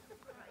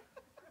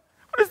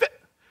 What is that?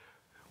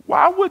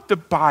 Why would the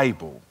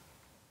Bible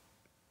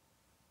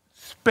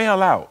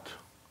spell out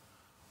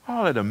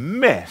all of the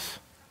mess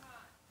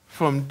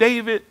from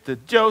David to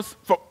Joseph?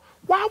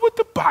 Why would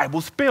the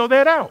Bible spell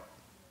that out?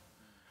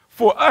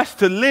 For us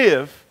to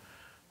live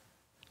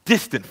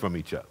distant from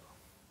each other.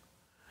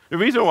 The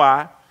reason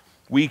why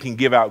we can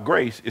give out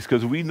grace is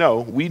because we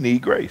know we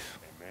need grace.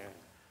 Amen.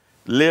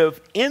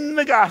 Live in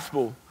the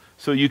gospel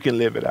so you can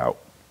live it out.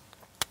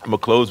 I'm going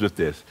to close with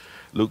this.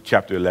 Luke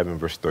chapter 11,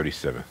 verse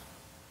 37.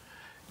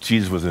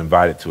 Jesus was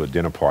invited to a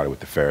dinner party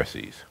with the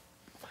Pharisees.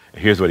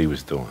 And here's what he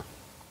was doing.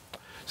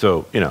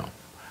 So,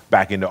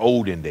 back in the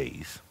olden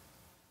days,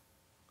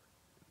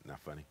 not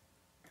funny,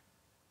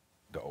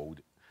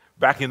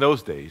 back in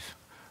those days,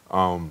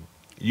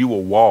 you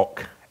will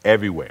walk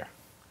everywhere.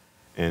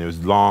 And it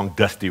was long,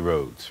 dusty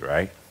roads,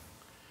 right?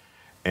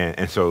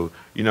 And so,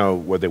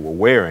 what they were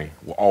wearing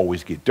will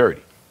always get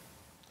dirty.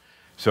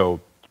 So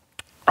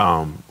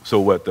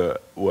what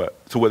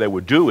they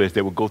would do is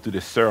they would go through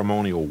this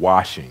ceremonial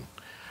washing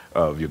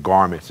of your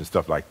garments and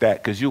stuff like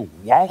that, because you're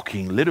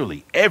walking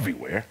literally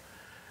everywhere.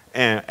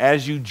 And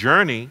as you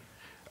journey,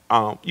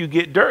 you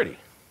get dirty.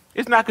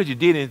 It's not because you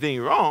did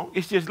anything wrong.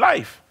 It's just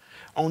life.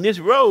 On this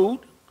road,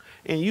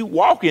 and you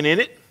walking in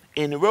it,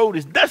 and the road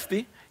is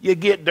dusty, you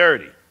get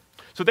dirty.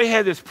 So they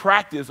had this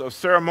practice of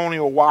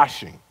ceremonial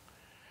washing.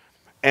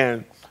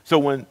 And so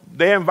when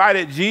they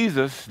invited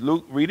Jesus,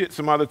 Luke, read it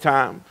some other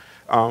time,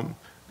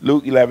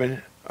 Luke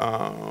 11,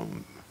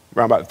 around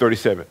about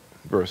 37,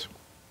 verse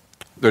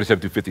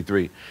 37 through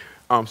 53.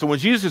 So when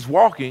Jesus is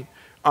walking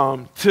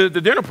to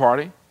the dinner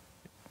party,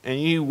 and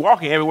you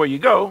walking everywhere you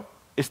go,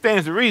 it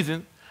stands to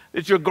reason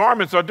that your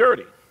garments are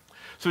dirty.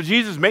 So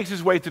Jesus makes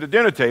his way to the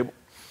dinner table,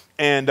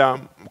 and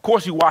of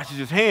course he washes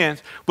his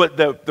hands, but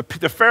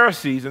the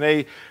Pharisees,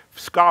 and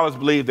scholars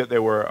believe that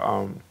there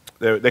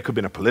could have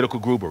been a political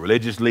group or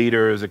religious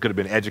leaders, it could have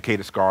been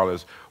educated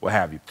scholars, what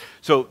have you.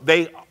 So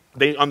they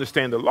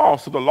understand the law.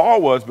 So the law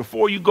was,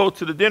 before you go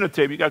to the dinner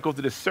table, you got to go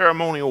through this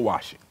ceremonial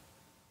washing.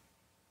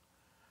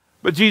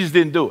 But Jesus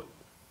didn't do it.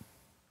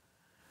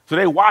 So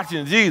they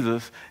watching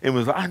Jesus and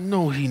was like, I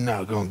know he's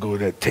not going to go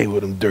to that table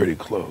with them dirty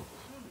clothes.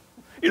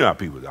 You know how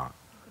people are.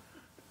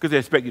 Because they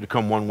expect you to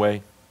come one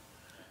way,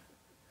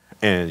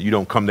 and you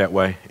don't come that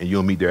way, and you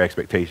don't meet their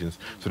expectations,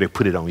 so they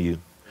put it on you.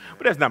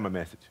 But that's not my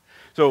message.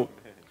 So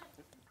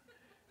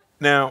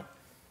now,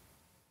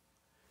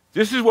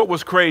 this is what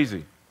was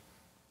crazy.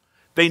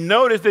 They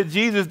noticed that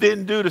Jesus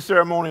didn't do the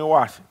ceremonial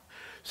washing.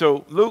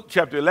 So Luke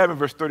chapter 11,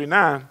 verse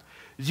 39,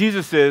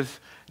 Jesus says,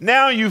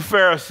 now you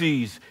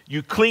Pharisees,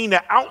 you clean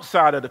the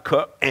outside of the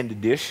cup and the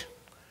dish,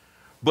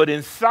 but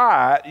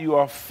inside you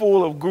are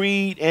full of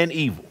greed and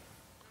evil.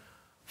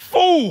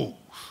 Fools.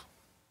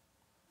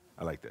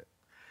 I like that.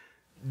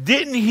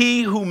 Didn't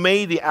he who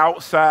made the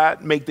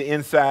outside make the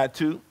inside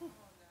too?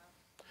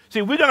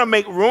 See, we're going to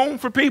make room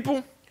for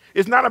people.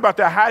 It's not about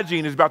their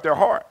hygiene, it's about their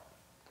heart.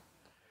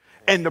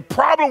 And the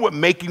problem with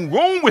making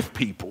room with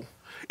people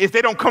is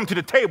they don't come to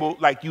the table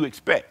like you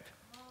expect.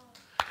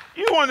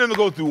 You want them to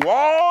go through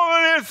all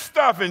of this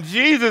stuff, and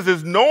Jesus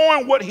is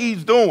knowing what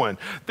he's doing.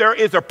 There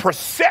is a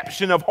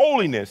perception of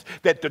holiness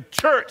that the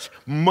church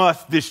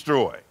must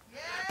destroy.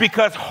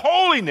 Because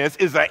holiness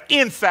is an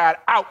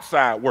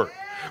inside-outside work.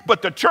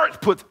 But the church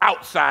puts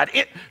outside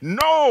in.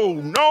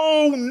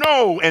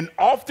 No. And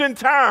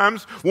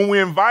oftentimes, when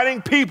we're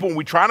inviting people and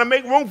we're trying to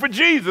make room for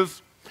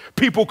Jesus,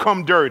 people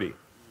come dirty.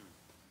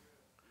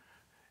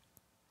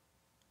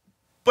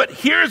 But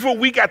here's what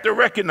we got to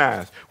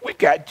recognize. We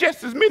got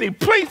just as many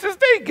plates as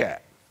they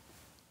got.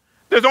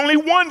 There's only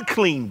one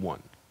clean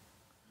one.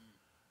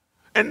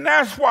 And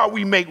that's why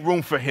we make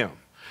room for him.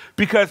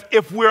 Because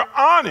if we're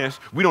honest,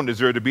 we don't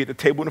deserve to be at the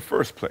table in the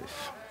first place.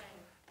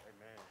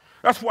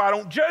 That's why I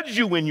don't judge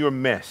you in your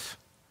mess.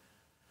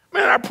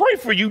 Man, I pray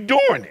for you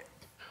during it.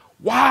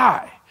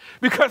 Why?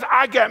 Because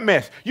I got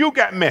mess. You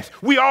got mess.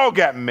 We all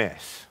got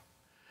mess.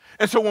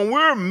 And so when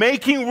we're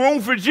making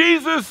room for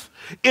Jesus,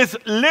 it's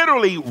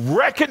literally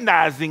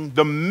recognizing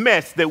the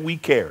mess that we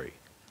carry.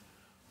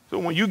 So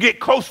when you get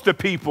close to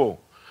people,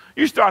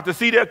 you start to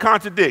see their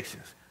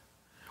contradictions.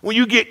 When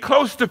you get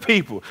close to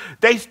people,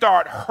 they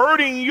start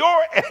hurting your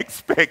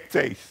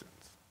expectations.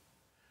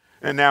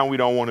 And now we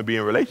don't want to be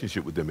in a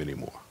relationship with them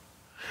anymore.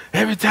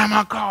 Every time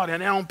I call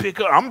and they don't pick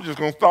up, I'm just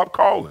going to stop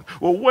calling.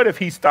 Well, what if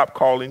he stopped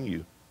calling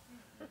you?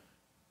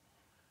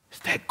 It's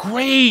that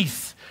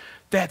grace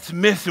that's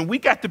missing. We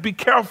got to be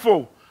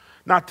careful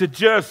not to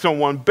judge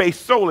someone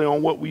based solely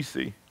on what we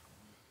see.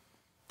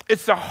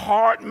 It's a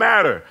hard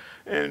matter.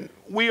 And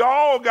we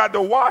all got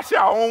to wash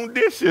our own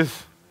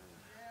dishes.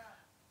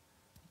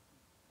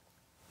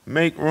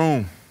 Make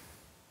room.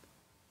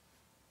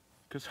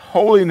 Because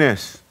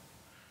holiness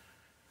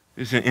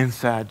is an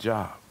inside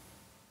job.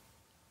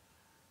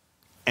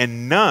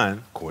 And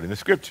none, according to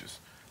scriptures,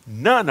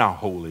 none are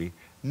holy,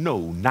 no,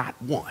 not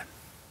one,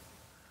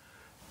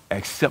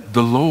 except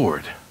the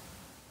Lord,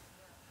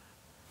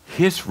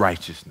 his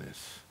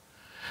righteousness.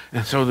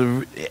 And so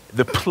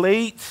the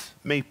plates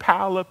may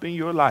pile up in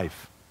your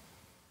life.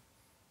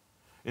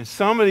 And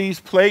some of these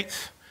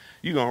plates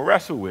you're going to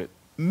wrestle with,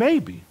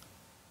 maybe,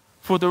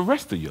 for the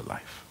rest of your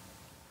life.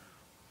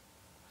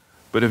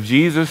 But if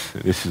Jesus,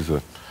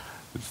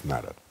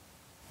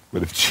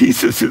 but if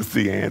Jesus is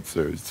the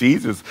answer,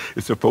 Jesus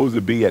is supposed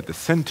to be at the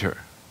center.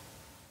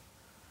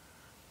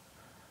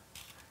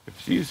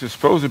 If Jesus is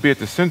supposed to be at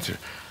the center,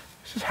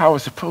 this is how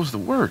it's supposed to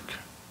work.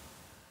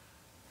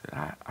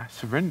 That I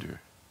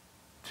surrender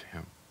to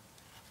him.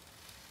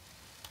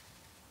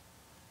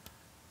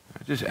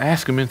 I just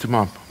ask him into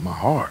my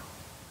heart.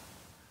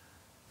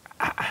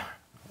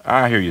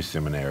 I hear you,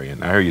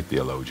 seminarian. I hear you,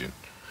 theologian.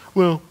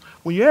 Well,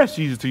 when you ask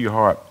Jesus to your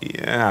heart,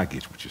 yeah, I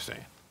get what you're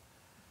saying.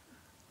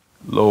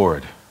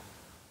 Lord.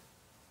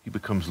 He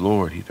becomes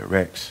Lord. He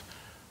directs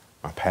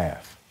my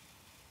path.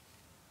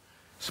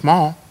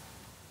 Small.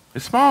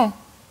 It's small.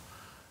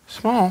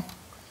 Small.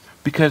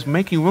 Because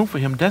making room for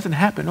him doesn't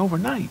happen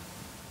overnight.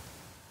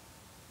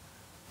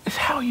 It's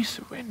how you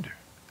surrender.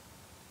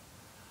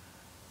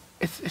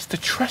 It's the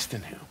trust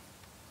in him.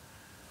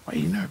 Why are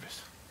you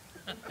nervous?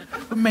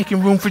 We're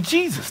making room for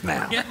Jesus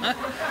now. Yeah,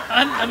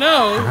 I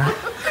know. Right?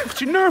 But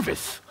you're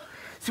nervous.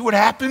 See what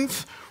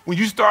happens when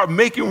you start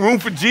making room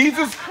for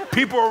Jesus?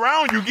 People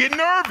around you get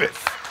nervous.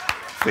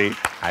 See,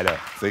 I know.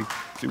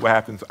 See what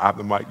happens off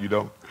the mic? You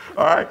don't.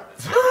 All right.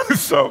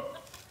 So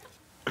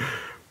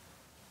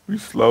we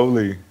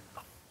slowly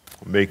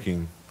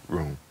making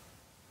room.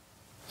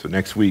 So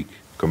next week,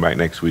 come back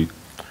next week.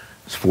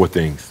 There's 4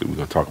 things that we're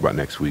going to talk about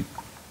next week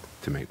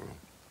to make room.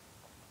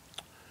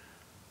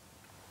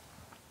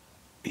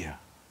 Yeah.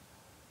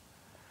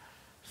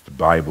 It's the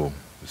Bible,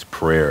 it's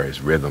prayer,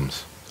 it's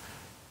rhythms,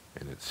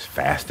 and it's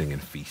fasting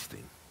and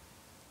feasting.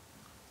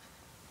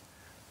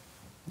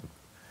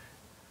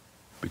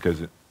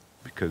 Because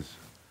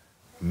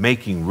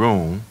making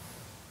room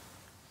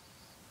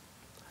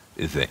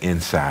is an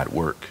inside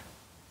work.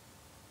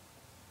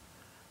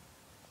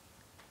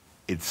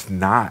 It's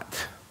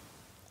not,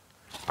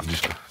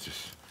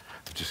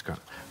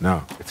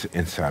 no, it's an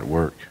inside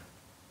work.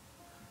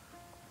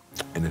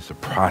 And it's a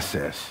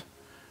process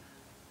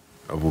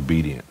of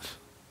obedience.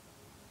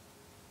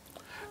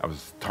 I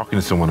was talking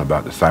to someone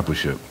about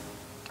discipleship,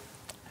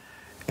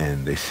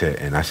 and I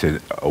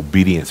said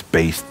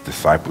obedience-based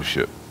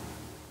discipleship.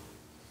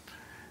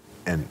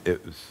 And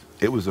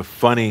it was a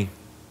funny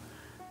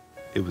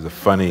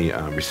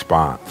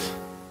response.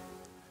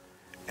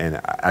 And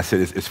I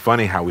said, it's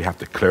funny how we have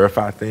to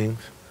clarify things.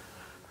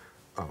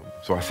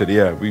 So I said,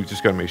 yeah, we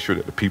just got to make sure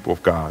that the people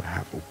of God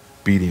have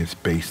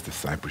obedience-based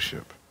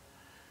discipleship.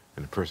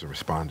 And the person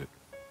responded,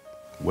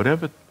 what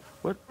other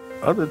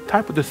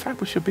type of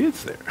discipleship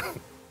is there?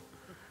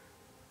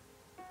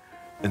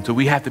 And so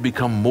we have to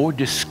become more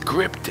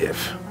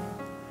descriptive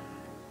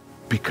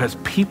because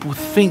people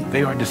think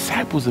they are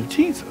disciples of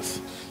Jesus.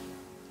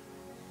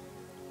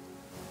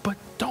 But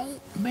don't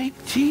make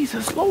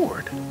Jesus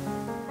Lord.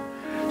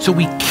 So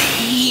we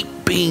keep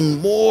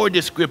being more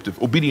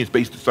descriptive,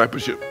 obedience-based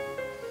discipleship.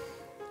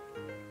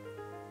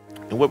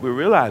 And what we're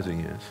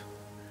realizing is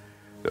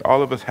that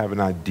all of us have an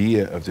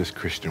idea of this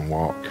Christian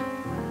walk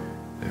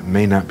that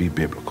may not be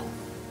biblical.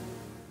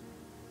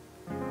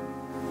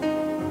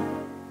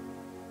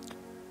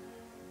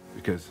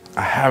 Because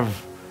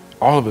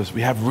all of us,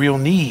 we have real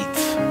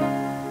needs.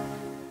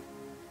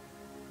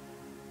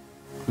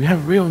 We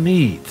have real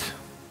needs.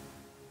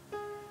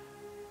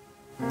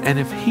 And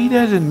if he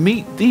doesn't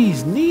meet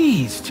these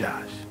needs,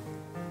 Josh,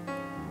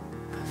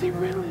 does he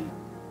really?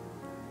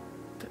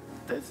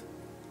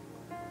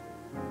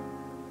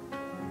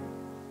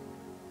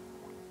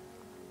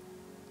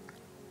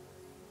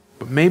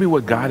 But maybe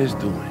what God is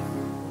doing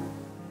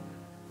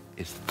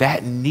is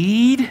that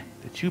need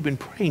that you've been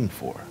praying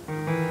for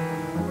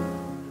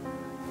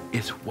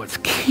is what's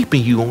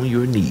keeping you on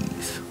your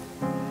knees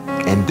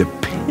and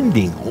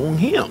depending on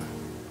him.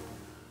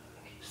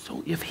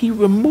 So if he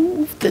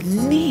removed the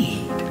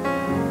need,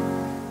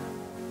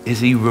 is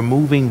he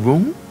removing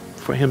room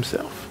for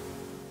himself?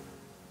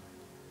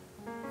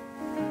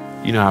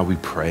 You know how we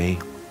pray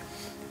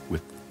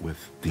with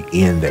the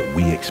end that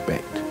we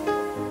expect?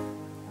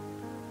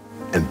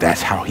 And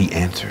that's how he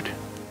answered.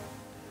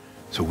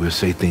 So we'll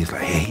say things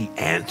like, hey, he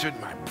answered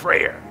my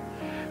prayer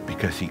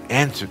because he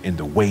answered in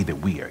the way that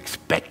we are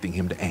expecting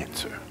him to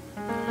answer.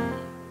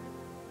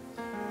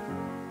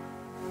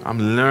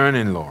 I'm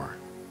learning, Lord,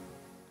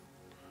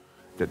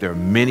 that there are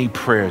many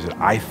prayers that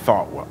I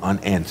thought were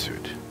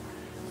unanswered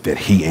that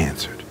he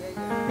answered.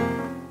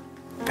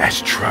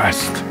 That's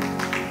trust.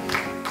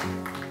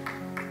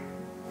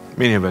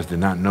 Many of us did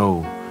not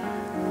know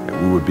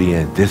that we would be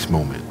at this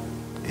moment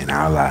in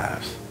our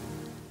lives,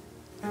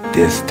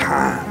 this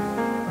time,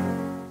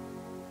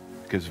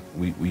 because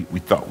we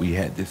thought we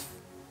had this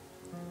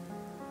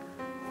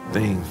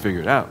thing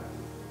figured out.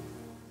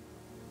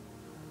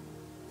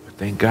 But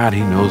thank God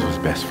he knows what's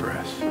best for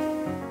us.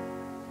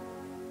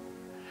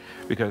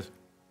 Because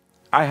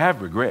I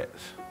have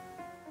regrets,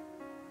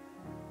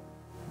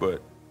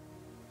 but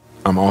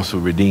I'm also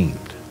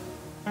redeemed.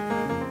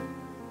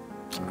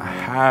 I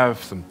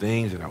have some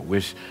things that I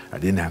wish I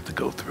didn't have to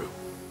go through,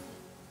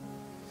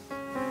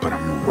 but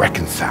I'm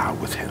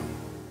reconciled with him.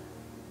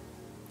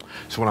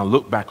 So when I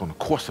look back on the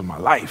course of my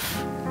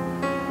life,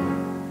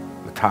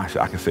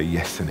 Natasha, I can say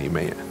yes and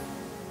amen.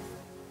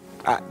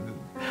 I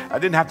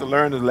didn't have to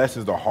learn the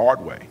lessons the hard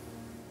way.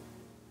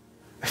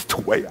 That's the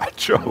way I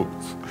chose.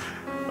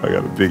 I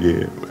got a big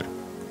head, man.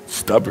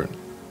 Stubborn.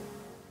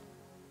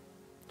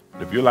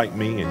 But if you're like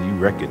me and you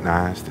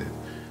recognize that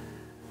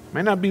it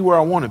may not be where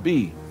I want to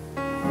be,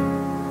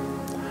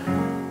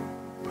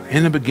 but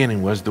in the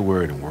beginning was the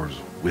Word, and the Word was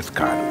with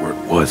God, the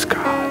Word was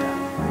God.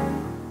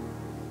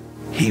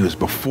 He was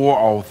before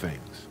all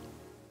things.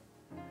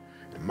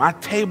 And my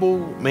table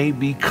may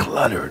be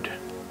cluttered,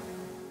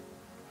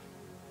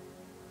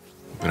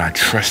 but I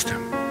trust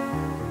him.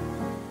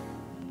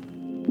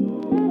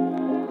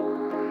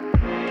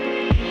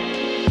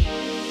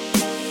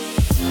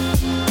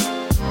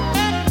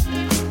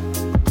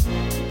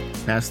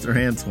 Pastor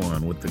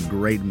Antoine with the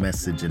great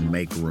message in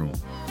Make Room.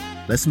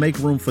 Let's make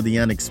room for the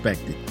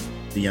unexpected,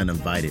 the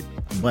uninvited,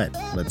 but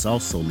let's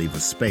also leave a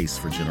space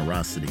for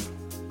generosity.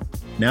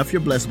 Now, if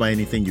you're blessed by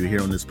anything you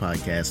hear on this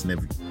podcast, and if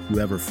you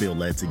ever feel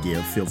led to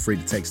give, feel free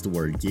to text the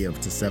word GIVE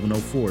to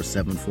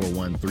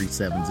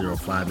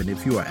 704-741-3705. And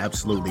if you are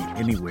absolutely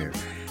anywhere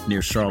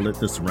near Charlotte,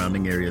 the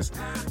surrounding areas,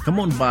 come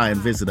on by and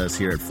visit us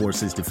here at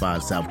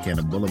 465 South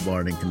Cannon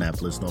Boulevard in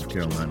Kannapolis, North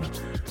Carolina.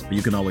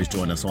 You can always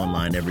join us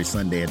online every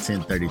Sunday at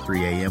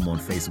 10:33 a.m. on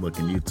Facebook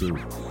and YouTube.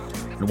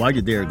 And while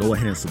you're there, go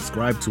ahead and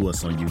subscribe to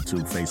us on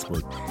YouTube,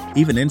 Facebook,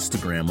 even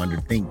Instagram under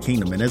Think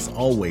Kingdom. And as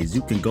always,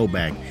 you can go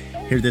back,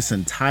 hear this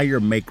entire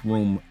Make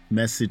Room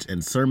message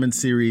and sermon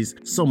series,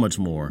 so much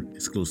more,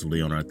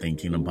 exclusively on our Think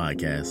Kingdom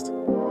podcast.